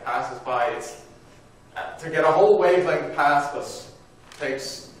passes by. To get a whole wavelength past us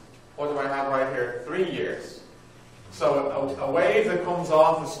takes, what do I have right here, 3 years. So a wave that comes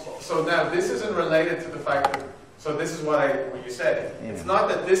off, so now this isn't related to the fact that, so this is what you said. Yeah. It's not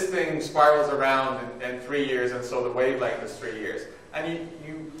that this thing spirals around in 3 years, and so the wavelength is 3 years. And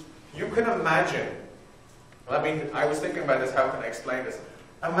you can imagine, I was thinking about this, how can I explain this?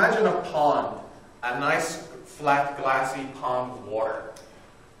 Imagine a pond, a nice, flat, glassy pond of water.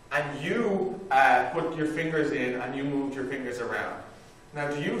 And you put your fingers in, and you moved your fingers around. Now,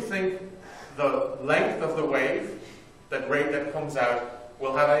 do you think the length of the wave, that rate that comes out,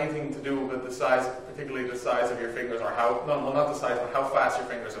 will have anything to do with the size, particularly the size of your fingers, or how, no, well, not the size, but how fast your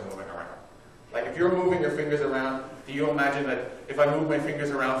fingers are moving around? Like, if you're moving your fingers around, do you imagine that if I move my fingers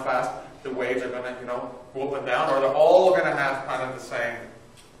around fast, the waves are going to, go up and down, or they're all going to have kind of the same?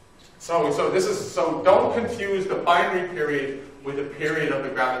 So don't confuse the binary period with the period of the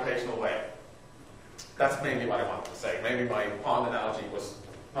gravitational wave. That's mainly what I wanted to say. Maybe my pond analogy was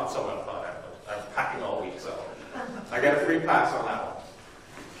not so well thought out, but I'm packing all week, so I get a free pass on that one.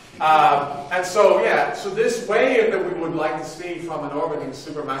 So this wave that we would like to see from an orbiting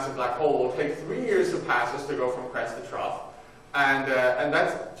supermassive black hole will take 3 years to pass us to go from crest to trough, and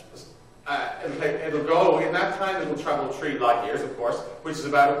it'll go, in that time it'll travel 3 light years, of course, which is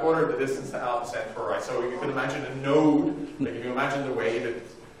about a quarter of the distance to Alpha Centauri. So you can imagine a node, like if you imagine the wave,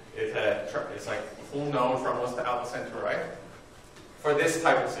 it's like a full node from us to Alpha Centauri for this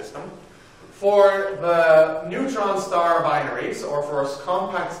type of system. For the neutron star binaries, or for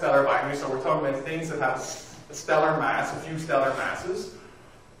compact stellar binaries, so we're talking about things that have a stellar mass, a few stellar masses,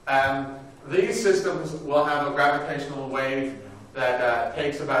 these systems will have a gravitational wave that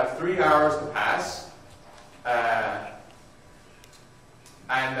takes about 3 hours to pass,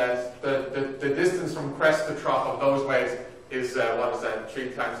 the distance from crest to trough of those waves is, 3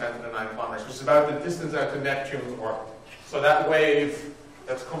 times 10 to the 9 kilometers, which is about the distance out to Neptune's orbit. So that wave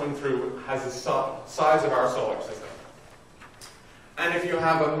that's coming through has the size of our solar system. And if you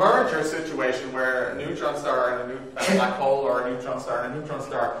have a merger situation where a neutron star and a black hole, or a neutron star and a neutron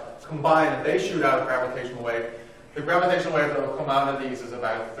star combine and they shoot out a gravitational wave, the gravitational wave that will come out of these is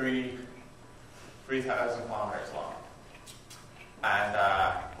about 3,000 kilometers long.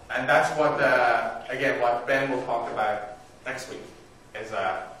 And that's what, again, what Ben will talk about next week, is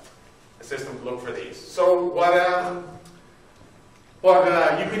a system to look for these. So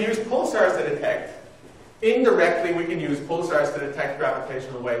you can use pulsars to detect. Indirectly, we can use pulsars to detect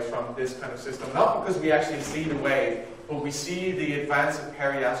gravitational waves from this kind of system, not because we actually see the wave, but we see the advance of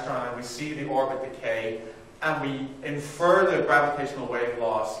periastron, and we see the orbit decay, and we infer the gravitational wave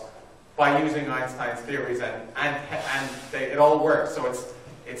loss by using Einstein's theories, it all works. So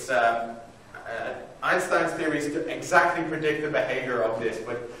it's Einstein's theories exactly predict the behavior of this,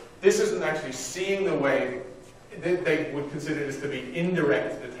 but this isn't actually seeing the wave. They would consider this to be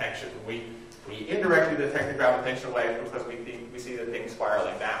indirect detection. We indirectly detect the gravitational wave because we see the thing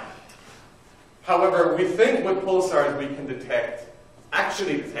spiraling down. However, we think with pulsars we can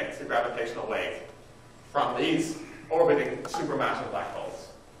actually detect the gravitational wave from these orbiting supermassive black holes.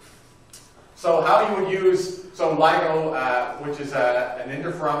 So how you would use, LIGO, which is an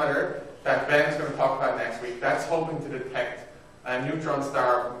interferometer that Ben is going to talk about next week, that's hoping to detect neutron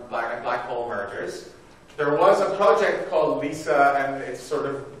star black hole mergers. There was a project called LISA, and it's sort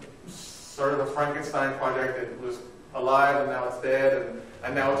of a Frankenstein project. It was alive and now it's dead,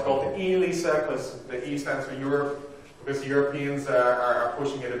 and now it's called ELISA because the E stands for Europe, because the Europeans are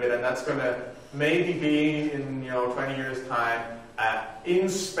pushing it a bit, and that's going to maybe be in 20 years' time in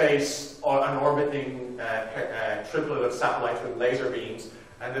space an orbiting triplet of satellites with laser beams,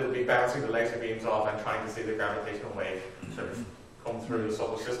 and it'll be bouncing the laser beams off and trying to see the gravitational wave sort of come through the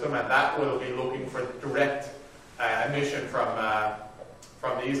solar system, and that will be looking for direct emission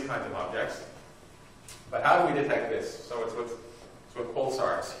from these kinds of objects. But how do we detect this? So it's with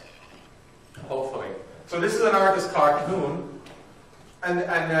pulsars, hopefully. So this is an artist's cartoon, and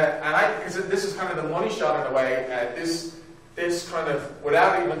this is kind of the money shot in a way. This kind of,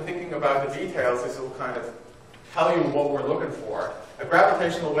 without even thinking about the details, this will kind of tell you what we're looking for. A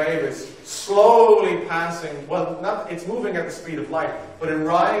gravitational wave is slowly passing, it's moving at the speed of light, but it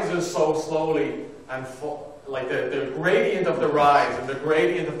rises so slowly and like the gradient of the rise and the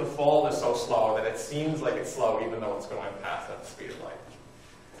gradient of the fall is so slow that it seems like it's slow even though it's going past at the speed of light.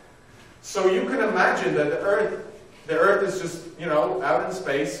 So you can imagine that the Earth is just, out in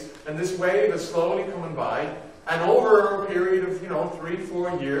space, and this wave is slowly coming by, and over a period of,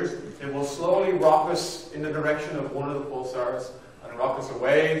 3-4 years, it will slowly rock us in the direction of one of the pulsars, and rock us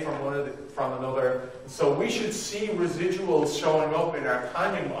away from another. So we should see residuals showing up in our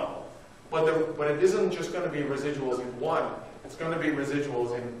timing model. But it isn't just going to be residuals in one. It's going to be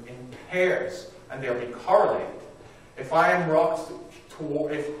residuals in pairs, and they'll be correlated. If I'm rocked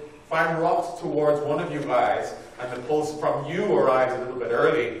towards one of you guys, and the pulse from you arrives a little bit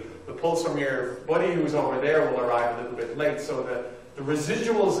early, the pulse from your buddy who's over there will arrive a little bit late. So the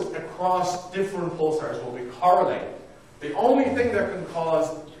residuals across different pulsars will be correlated. The only thing that can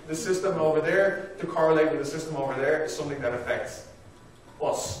cause the system over there to correlate with the system over there is something that affects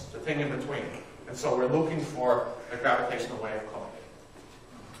us, the thing in between. And so we're looking for a gravitational wave coming.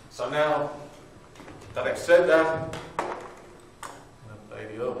 So now that I've said that, let's play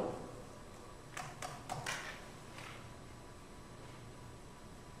the other one.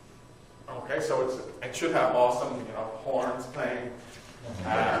 Okay, so it should have awesome, horns playing.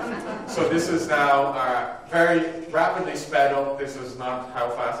 So this is now very rapidly sped up. This is not how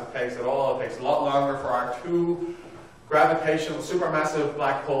fast it takes at all. It takes a lot longer for our two gravitational supermassive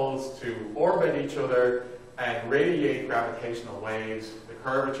black holes to orbit each other and radiate gravitational waves. The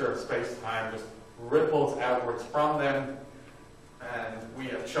curvature of space-time just ripples outwards from them, and we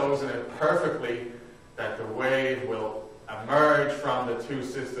have chosen it perfectly that the wave will emerge from the two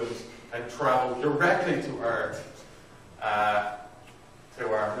systems and travel directly to Earth, to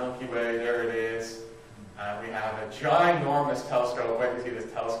our Milky Way. There it is. We have a ginormous telescope. Wait to see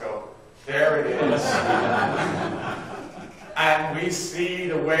this telescope. There it is. And we see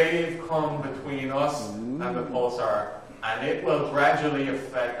the wave come between us and the pulsar. And it will gradually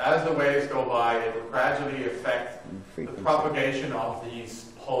affect, as the waves go by, it will gradually affect the propagation of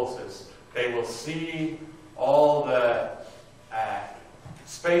these pulses. They will see all the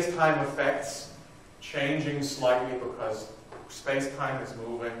space-time effects changing slightly because space-time is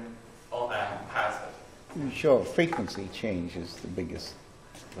moving past it. Sure, frequency change is the biggest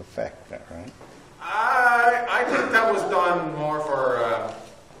effect there, right? I think that was done more for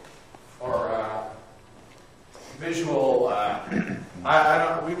visual.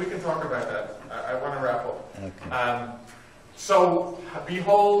 We can talk about that. I want to wrap up. Okay. So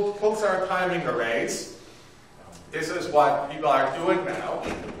behold, pulsar timing arrays. This is what people are doing now.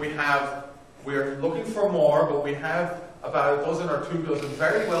 We're looking for more, but we have about a dozen or 2 dozen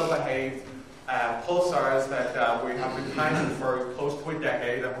very well behaved pulsars that we have been timing for close to a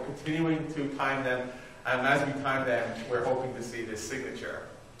decade, and we're continuing to time them. And as we time them, we're hoping to see this signature.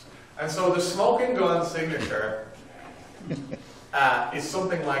 And so the smoking gun signature is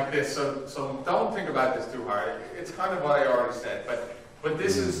something like this. So don't think about this too hard. It's kind of what I already said, but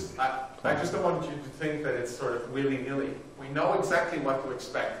this is. I just don't want you to think that it's sort of willy-nilly. We know exactly what to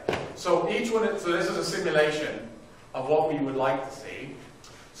expect. So this is a simulation of what we would like to see.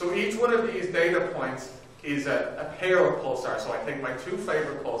 So each one of these data points is a pair of pulsars. So I take my two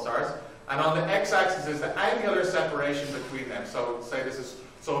favorite pulsars, and on the x-axis is the angular separation between them. So say this is,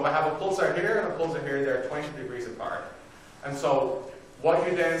 so if I have a pulsar here and a pulsar here, they're 20 degrees apart. And so what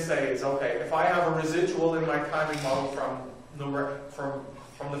you then say is, okay, if I have a residual in my timing model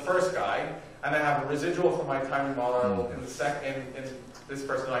from the first guy, and I have a residual from my timing model in this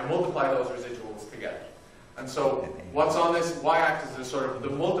person, I multiply those residuals together. And so what's on this y-axis is sort of the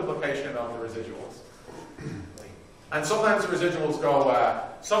multiplication of the residuals. And sometimes the residuals go,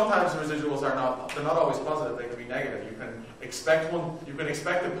 sometimes the residuals are not, they're not always positive, they can be negative. You can expect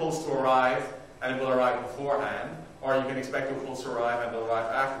a pulse to arrive and it will arrive beforehand, or you can expect a pulse to arrive and it will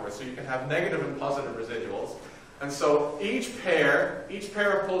arrive afterwards. So you can have negative and positive residuals. And so each pair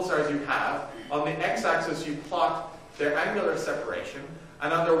of pulsars you have, on the x-axis you plot their angular separation,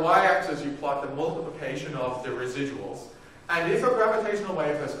 and on their y-axis you plot the multiplication of the residuals. And if a gravitational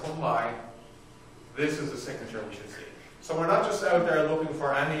wave has come by, this is the signature we should see. So we're not just out there looking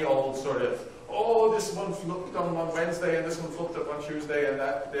for any old sort of, oh, this one flipped on Wednesday and this one flipped up on Tuesday, and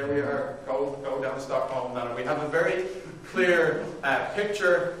that there we are, go down to Stockholm. And we have a very clear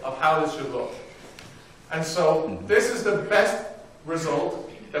picture of how this should look. And so this is the best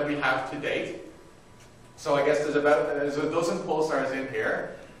result that we have to date. So I guess there's a dozen pulsars in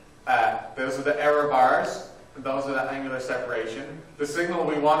here. Those are the error bars. Those are the angular separation. The signal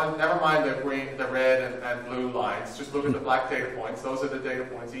we wanted, never mind the green, the red and blue lines, just look at the black data points. Those are the data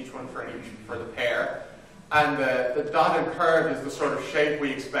points, each one for the pair. And the dotted curve is the sort of shape we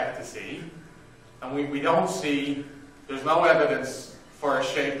expect to see. And we don't see, there's no evidence for a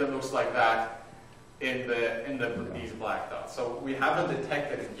shape that looks like that in these black dots. So we haven't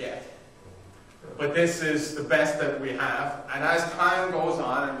detected it yet. But this is the best that we have. And as time goes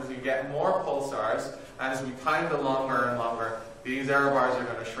on, and as we get more pulsars, and as we time them longer and longer, these error bars are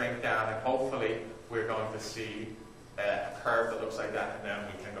going to shrink down, and hopefully we're going to see a curve that looks like that, and then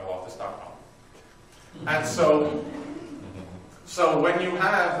we can go off to Stockholm. And so when you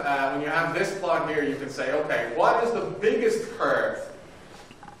have this plot here, you can say, okay, what is the biggest curve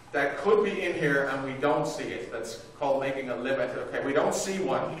that could be in here and we don't see it? That's called making a limit. Okay, we don't see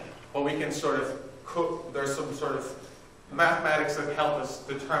one, but we can sort of there's some sort of mathematics that help us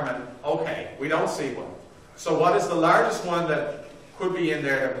determine, okay, we don't see one. So what is the largest one that could be in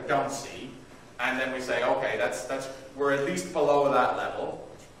there that we don't see? And then we say, okay, we're at least below that level.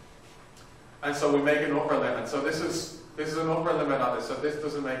 And so we make an upper limit. So this is an upper limit on this. So this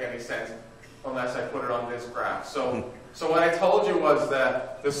doesn't make any sense unless I put it on this graph. So what I told you was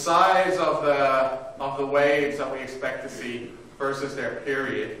that the size of the waves that we expect to see versus their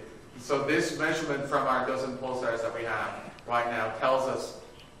period. So this measurement from our dozen pulsars that we have right now tells us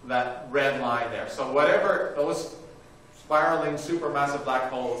that red line there. So whatever those spiraling supermassive black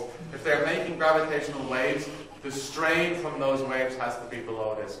holes, if they're making gravitational waves, the strain from those waves has to be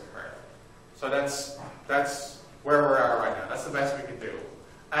below this curve. So that's where we're at right now. That's the best we can do.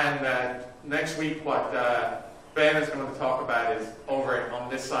 And next week, what Ben is going to talk about is over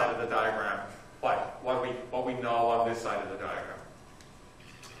on this side of the diagram, what we know on this side of the diagram.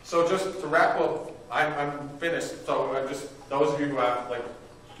 So just to wrap up, I'm finished. So just those of you who have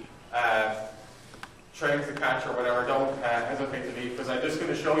trains to catch or whatever, don't hesitate to leave, because I'm just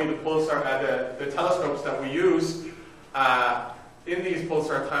going to show you the pulsar, the telescopes that we use in these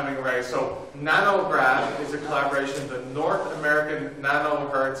pulsar timing arrays. So NanoGrav is a collaboration, the North American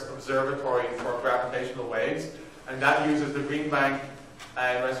Nanohertz Observatory for Gravitational Waves, and that uses the Green Bank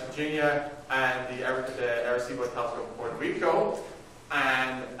in West Virginia and the Arecibo telescope in Puerto Rico.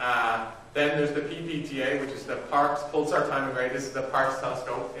 And then there's the PPTA, which is the Parkes Pulsar Timing Array. This is the Parkes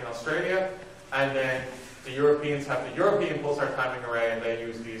telescope in Australia. And then the Europeans have the European Pulsar Timing Array, and they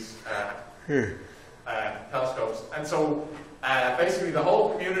use these telescopes. And so basically the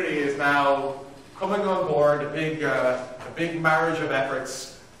whole community is now coming on board, a big marriage of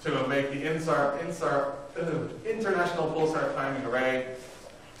efforts to make the International Pulsar Timing Array.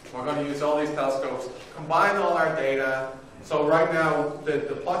 We're going to use all these telescopes, combine all our data. So right now,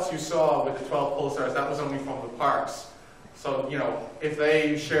 the plots you saw with the 12 pulsars, that was only from the Parkes. So, if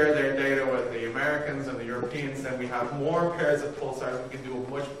they share their data with the Americans and the Europeans, then we have more pairs of pulsars. We can do a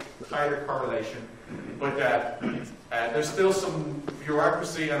much tighter correlation. But there's still some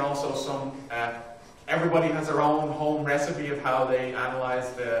bureaucracy and also some, everybody has their own home recipe of how they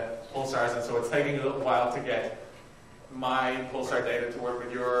analyze the pulsars. And so it's taking a little while to get my pulsar data to work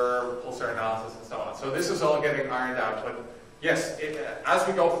with your pulsar analysis and so on. So this is all getting ironed out. But yes, as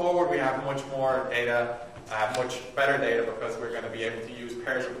we go forward, we have much more data, much better data, because we're going to be able to use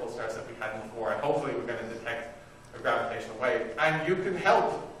pairs of pulsars that we had before, and hopefully we're going to detect a gravitational wave. And you can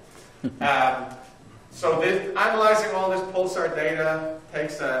help So analyzing all this pulsar data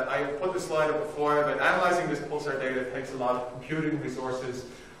takes, I put the slide up before, but analyzing this pulsar data takes a lot of computing resources.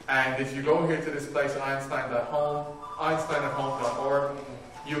 And if you go here to this place, einsteinathome.org,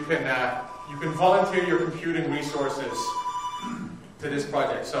 you can volunteer your computing resources to this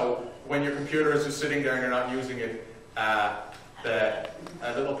project. So when your computer is just sitting there and you're not using it, the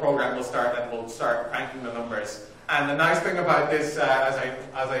little program will start and will start cranking the numbers. And the nice thing about this, as I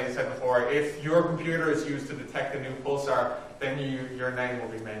said before, if your computer is used to detect a new pulsar, then your name will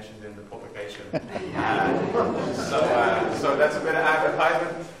be mentioned in the publication. So that's a bit of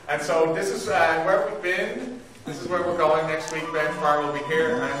advertisement. And so this is where we've been. This is where we're going next week. Ben Farr will be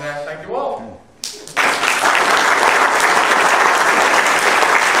here, and thank you all.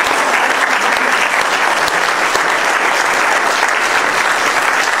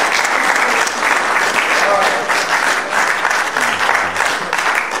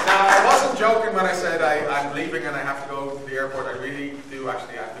 Joking when I said I'm leaving and I have to go to the airport. I really do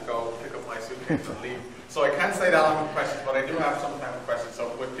actually have to go pick up my suitcase and leave. So I can't stay that long with questions, but I do have some time for questions. So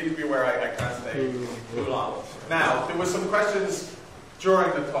please be aware I can't stay too long. Now, there were some questions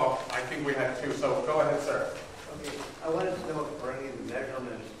during the talk. I think we had two. So go ahead, sir. Okay. I wanted to know for any of the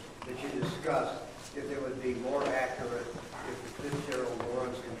measurements that you discussed, if they would be more accurate if the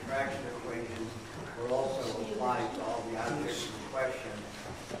Fitzgerald-Lorentz contraction equations were also applied to all the objects in question.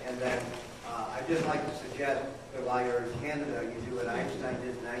 And then I'd just like to suggest that while you're in Canada, you do what Einstein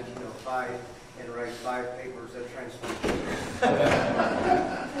did in 1905 and write 5 papers that translate.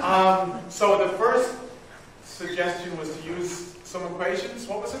 So the first suggestion was to use some equations.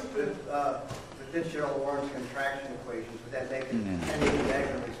 What was it? The Fitzgerald-Lorentz contraction equations, would that make any of the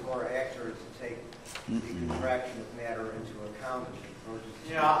measurements more accurate to take the contraction of matter into account?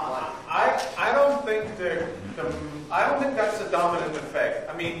 Yeah, I don't think I don't think that's a dominant effect.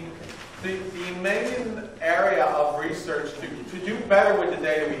 I mean, the main area of research to do better with the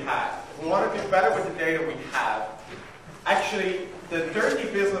data we have, if we want to do better with the data we have, actually the dirty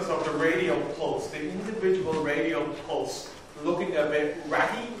business of the radial pulse, the individual radial pulse, looking a bit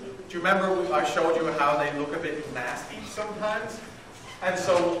ratty. Do you remember I showed you how they look a bit nasty sometimes? And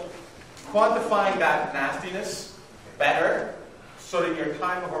so quantifying that nastiness better, so that your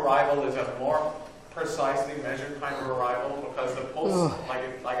time of arrival is a more precisely measured time of arrival, because the pulse,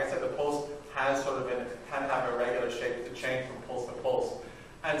 like I said, the pulse has can have a regular shape to change from pulse to pulse,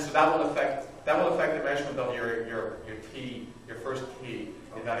 and so that will affect the measurement of your t, your first t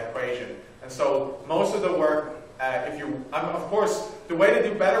in that equation. And so most of the work, of course, the way to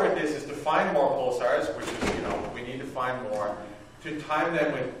do better with this is to find more pulsars, which is we need to find more, to time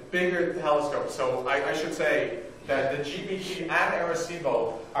them with bigger telescopes. So I should say that the GBT and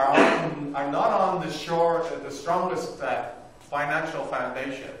Arecibo are not on the strongest financial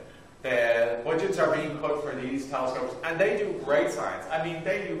foundation. The budgets are being cut for these telescopes, and they do great science. I mean,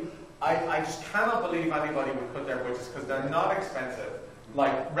 they do. I just cannot believe anybody would cut their budgets because they're not expensive.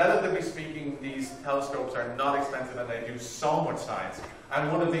 Like, relatively speaking, these telescopes are not expensive, and they do so much science. And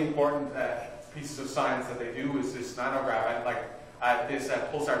one of the important pieces of science that they do is this nanograv and this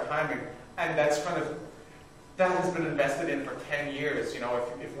pulsar timing, and that has been invested in for 10 years.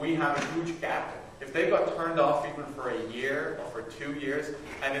 If we have a huge gap, if they got turned off even for a year or for 2 years,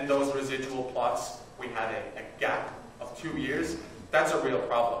 and in those residual plots we had a gap of 2 years, that's a real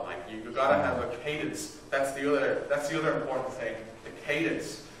problem. Like, you've got to have a cadence. That's the other important thing. The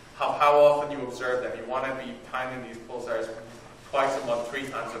cadence. How often you observe them. You want to be timing these pulsars twice a month, 3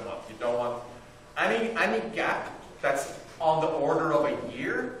 times a month. You don't want any gap that's on the order of a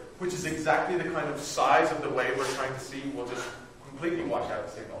year, which is exactly the kind of size of the wave we're trying to see, will just completely wash out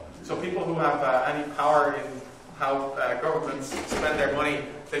the signal. So people who have any power in how governments spend their money,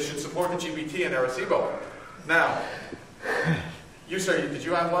 they should support the GBT and Arecibo. Now, you, sir, did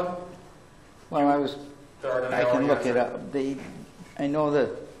you have one? Well, I can look it up. I know that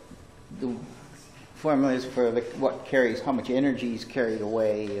the formulas for how much energy is carried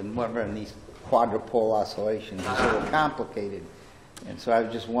away and whatever in these quadrupole oscillations is sort of complicated. And so I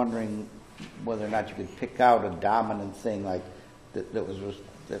was just wondering whether or not you could pick out a dominant thing like that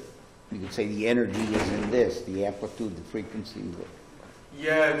you could say the energy is in this, the amplitude, the frequency.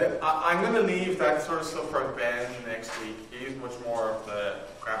 Yeah, I'm going to leave that sort of stuff for Ben next week. He's much more of the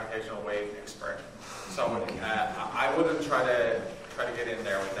gravitational wave expert. So I wouldn't try to get in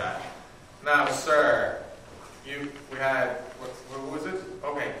there with that. Now, sir, we had, what was it?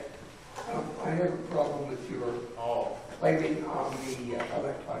 Okay. I have a problem with your claiming on the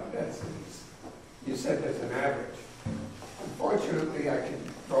electron densities. You said there's an average. Unfortunately, I can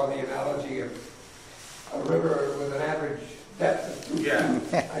draw the analogy of a river with an average depth of 2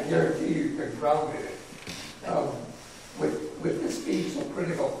 feet, I guarantee you can ground in it. With this being so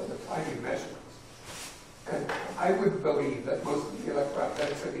critical for the timing measurements, and I would believe that most of the electron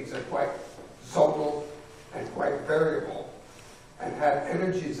densities are quite zonal and quite variable, and have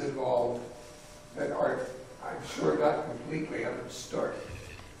energies involved that are, I'm sure, not completely understood.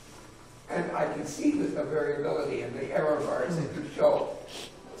 And I can see that the variability and the error bars that you show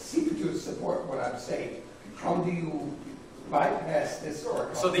seem to support what I'm saying. How do you bypass this or?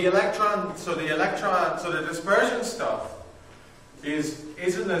 So the dispersion stuff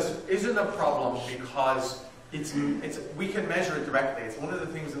isn't a problem because we can measure it directly. It's one of the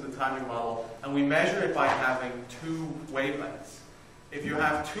things in the timing model, and we measure it by having 2 wavelengths. If you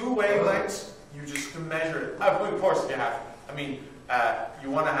have 2 wavelengths, you just can measure it. Of course, you have. I mean, you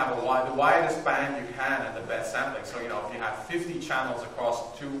want to have the widest band you can and the best sampling. So, you know, if you have 50 channels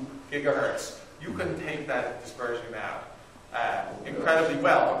across 2 gigahertz, you can take that dispersion out incredibly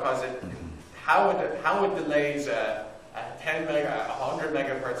well, because how it delays a 100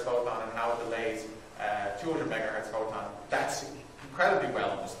 megahertz photon and how it delays 200 megahertz photon, that's incredibly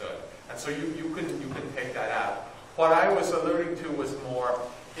well understood. And so you can take that out. What I was alluding to was more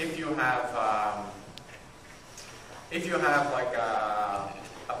if you have like a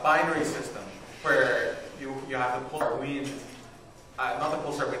binary system where you have the pulsar wind, not the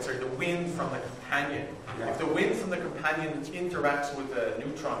pulsar wind, sorry, the wind from the companion. If the wind from the companion interacts with the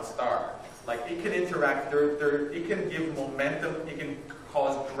neutron star, like it can interact, it can give momentum, it can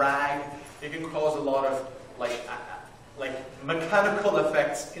cause drag, it can cause a lot of like mechanical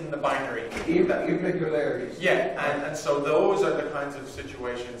effects in the binary. Irregularities. Yeah, and so those are the kinds of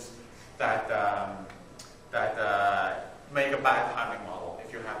situations that make a bad timing model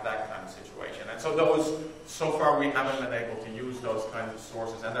if you have that kind of situation. And so those, so far we haven't been able to use those kinds of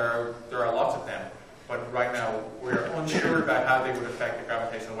sources, and there are lots of them. But right now we're unsure about how they would affect the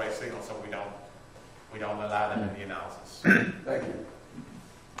gravitational wave signal, so we don't allow them in the analysis. Thank you.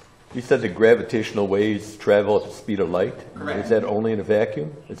 You said the gravitational waves travel at the speed of light. Correct. Is that only in a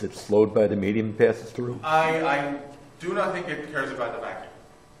vacuum? Is it slowed by the medium it passes through? I do not think it cares about the vacuum.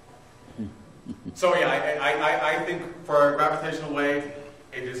 So yeah, I think for a gravitational wave,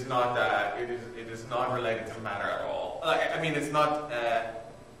 it is not related to matter at all. I mean, its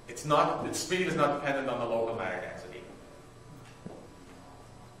speed is not dependent on the local matter density.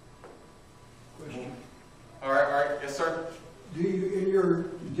 Question. All right, yes, sir. Do you, in your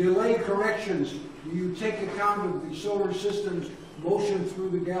delay corrections, do you take account of the solar system's motion through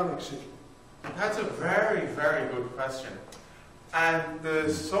the galaxy? That's a very, very good question. And the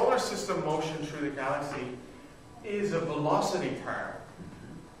solar system motion through the galaxy is a velocity term.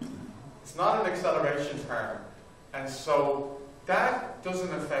 It's not an acceleration term. And so that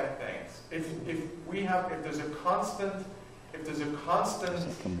doesn't affect things. If there's a constant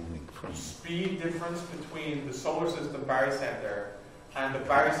speed difference between the solar system barycenter and the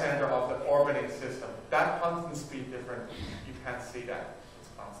barycenter of the orbiting system, that constant speed difference, you can't see that. It's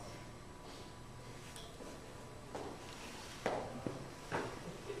constant.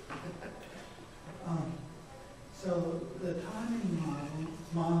 So the timing model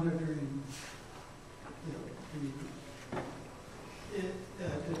monitoring it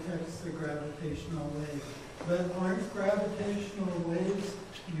detects the gravitational wave. But aren't gravitational waves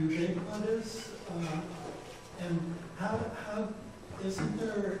ubiquitous? And how isn't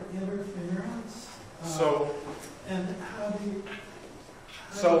there interference? And how do you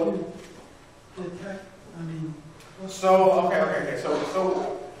detect? I mean. Okay.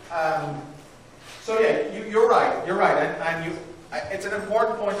 So yeah, you're right, and it's an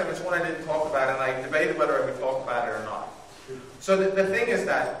important point, and it's one I didn't talk about, and I debated whether I would talk about it or not. So the thing is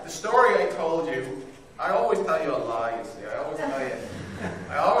that the story I told you, I always tell you a lie, you see. I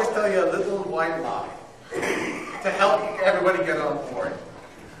always tell you a little white lie to help everybody get on board.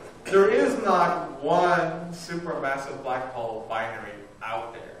 There is not one supermassive black hole binary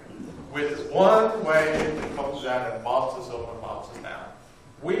out there with one wave that comes out and mobs us up and mobs us down.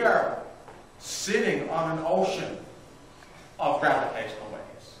 We are sitting on an ocean of gravitational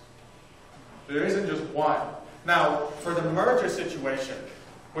waves. There isn't just one. Now, for the merger situation,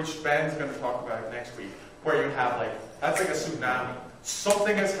 which Ben's going to talk about next week, where you have that's like a tsunami.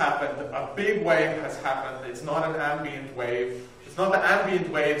 Something has happened, a big wave has happened, it's not an ambient wave. It's not the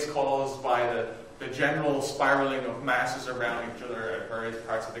ambient waves caused by the general spiraling of masses around each other at various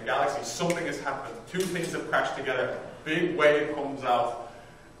parts of the galaxy. Something has happened. Two things have crashed together. Big wave comes out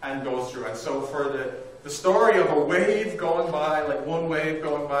and goes through. And so for the story of a wave going by, like one wave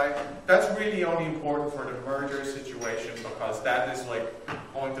going by, that's really only important for the merger situation, because that is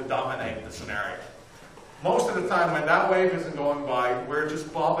going to dominate the scenario. most of the time when that wave isn't going by, we're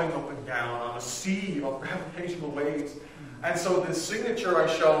just bobbing up and down on a sea of gravitational waves. And so the signature I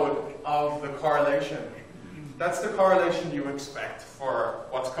showed of the correlation, that's the correlation you expect for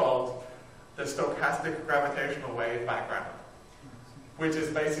what's called the stochastic gravitational wave background, which is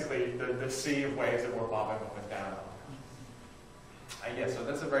basically the sea of waves that we're bobbing up and down on. Yes, so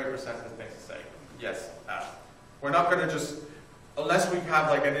that's a very perceptive thing to say. Yes, we're not going to just, unless we have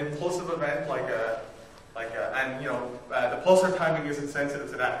like an impulsive event, and you know, the pulsar timing isn't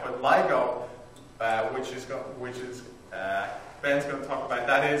sensitive to that, but LIGO, which is Ben's going to talk about,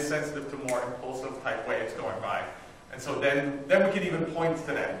 that is sensitive to more impulsive type waves going by. And so then we can even point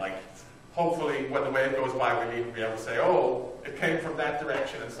to them, like hopefully when the wave goes by we'll even be able to say, oh, it came from that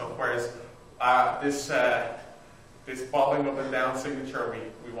direction and stuff, whereas this bobbing up and down signature,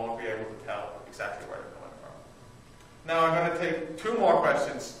 we won't be able to tell exactly where they're coming from. Now I'm going to take 2 more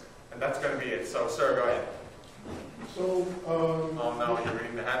questions, and that's going to be it. So, sir, go ahead. So, oh no, you're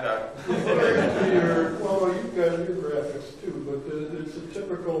reading the handout. Well, you've got your graphics too, but it's a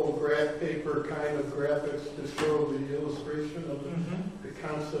typical graph paper kind of graphics to show the illustration of the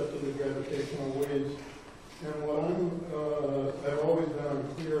concept of the gravitational waves. And what I've always been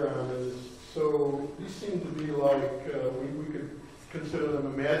unclear on is, so these seem to be like, we could consider them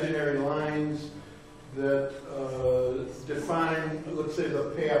imaginary lines that define, let's say, the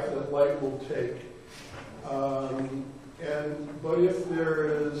path that light will take. But if there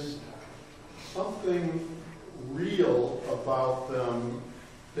is something real about them,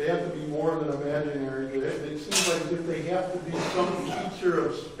 they have to be more than imaginary. It seems like if they have to be some feature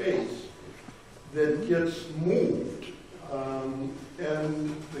of space that gets moved.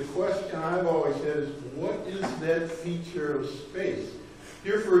 And the question I've always had is, what is that feature of space?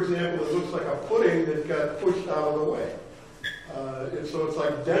 Here, for example, it looks like a pudding that got pushed out of the way. And so it's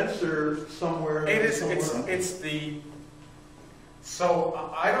like denser somewhere. So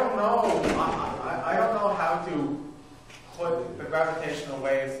I don't know. I don't know how to put the gravitational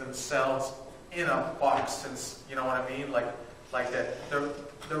waves themselves in a box, since you know what I mean. Like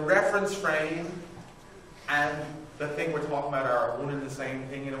the reference frame and the thing we're talking about are one and the same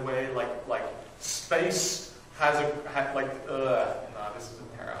thing in a way. Like space has no, this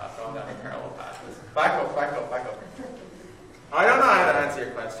isn't parallel. I've gone down a parallel path. Back up. I don't know how to answer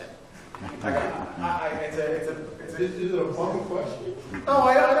your question. Is it a bum question? No,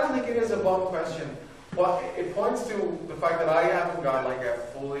 I don't think it is a bum question. But it points to the fact that I haven't got like a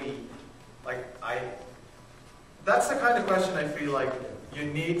fully, that's the kind of question I feel like you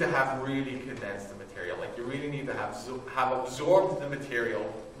need to have really condensed the material. Like you really need to have absorbed the material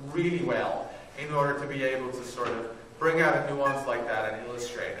really well in order to be able to sort of bring out a nuance like that and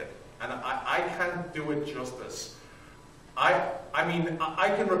illustrate it. And I can't do it justice. I mean, I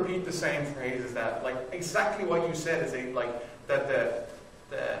can repeat the same phrases that, like, exactly what you said is that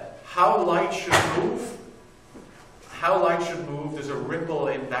the how light should move, there's a ripple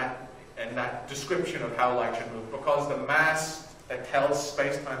in that description of how light should move, because the mass that tells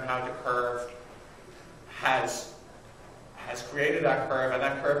space-time how to curve has created that curve, and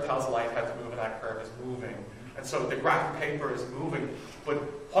that curve tells light how to move, and that curve is moving. And so the graph paper is moving, but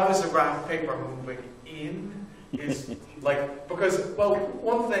what is the graph paper moving in? Is like, because, well,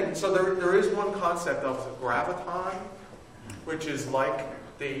 one thing, so there is one concept of the graviton, which is like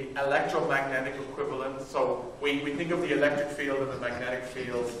the electromagnetic equivalent. So we think of the electric field and the magnetic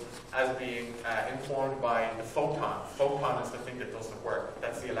field as being informed by the photon. Photon is the thing that does the work.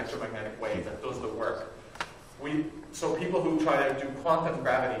 That's the electromagnetic wave that does the work. So people who try to do quantum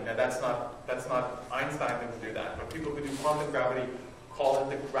gravity, now that's not Einstein didn't do that, but people who do quantum gravity call it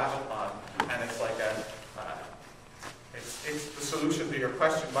the graviton, and it's like it's the solution to your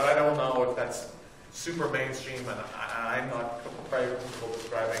question, but I don't know if that's super mainstream, and I'm not very comfortable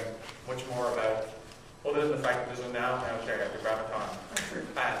describing much more about, other than the fact that there's a noun out there, the graviton,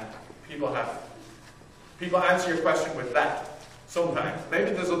 and people answer your question with that sometimes.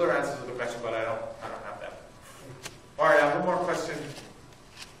 Maybe there's other answers to the question, but I don't have them. All right, I have one more question.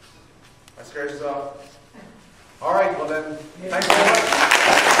 I scared you off. All right, well then, thanks very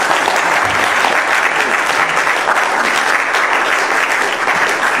much.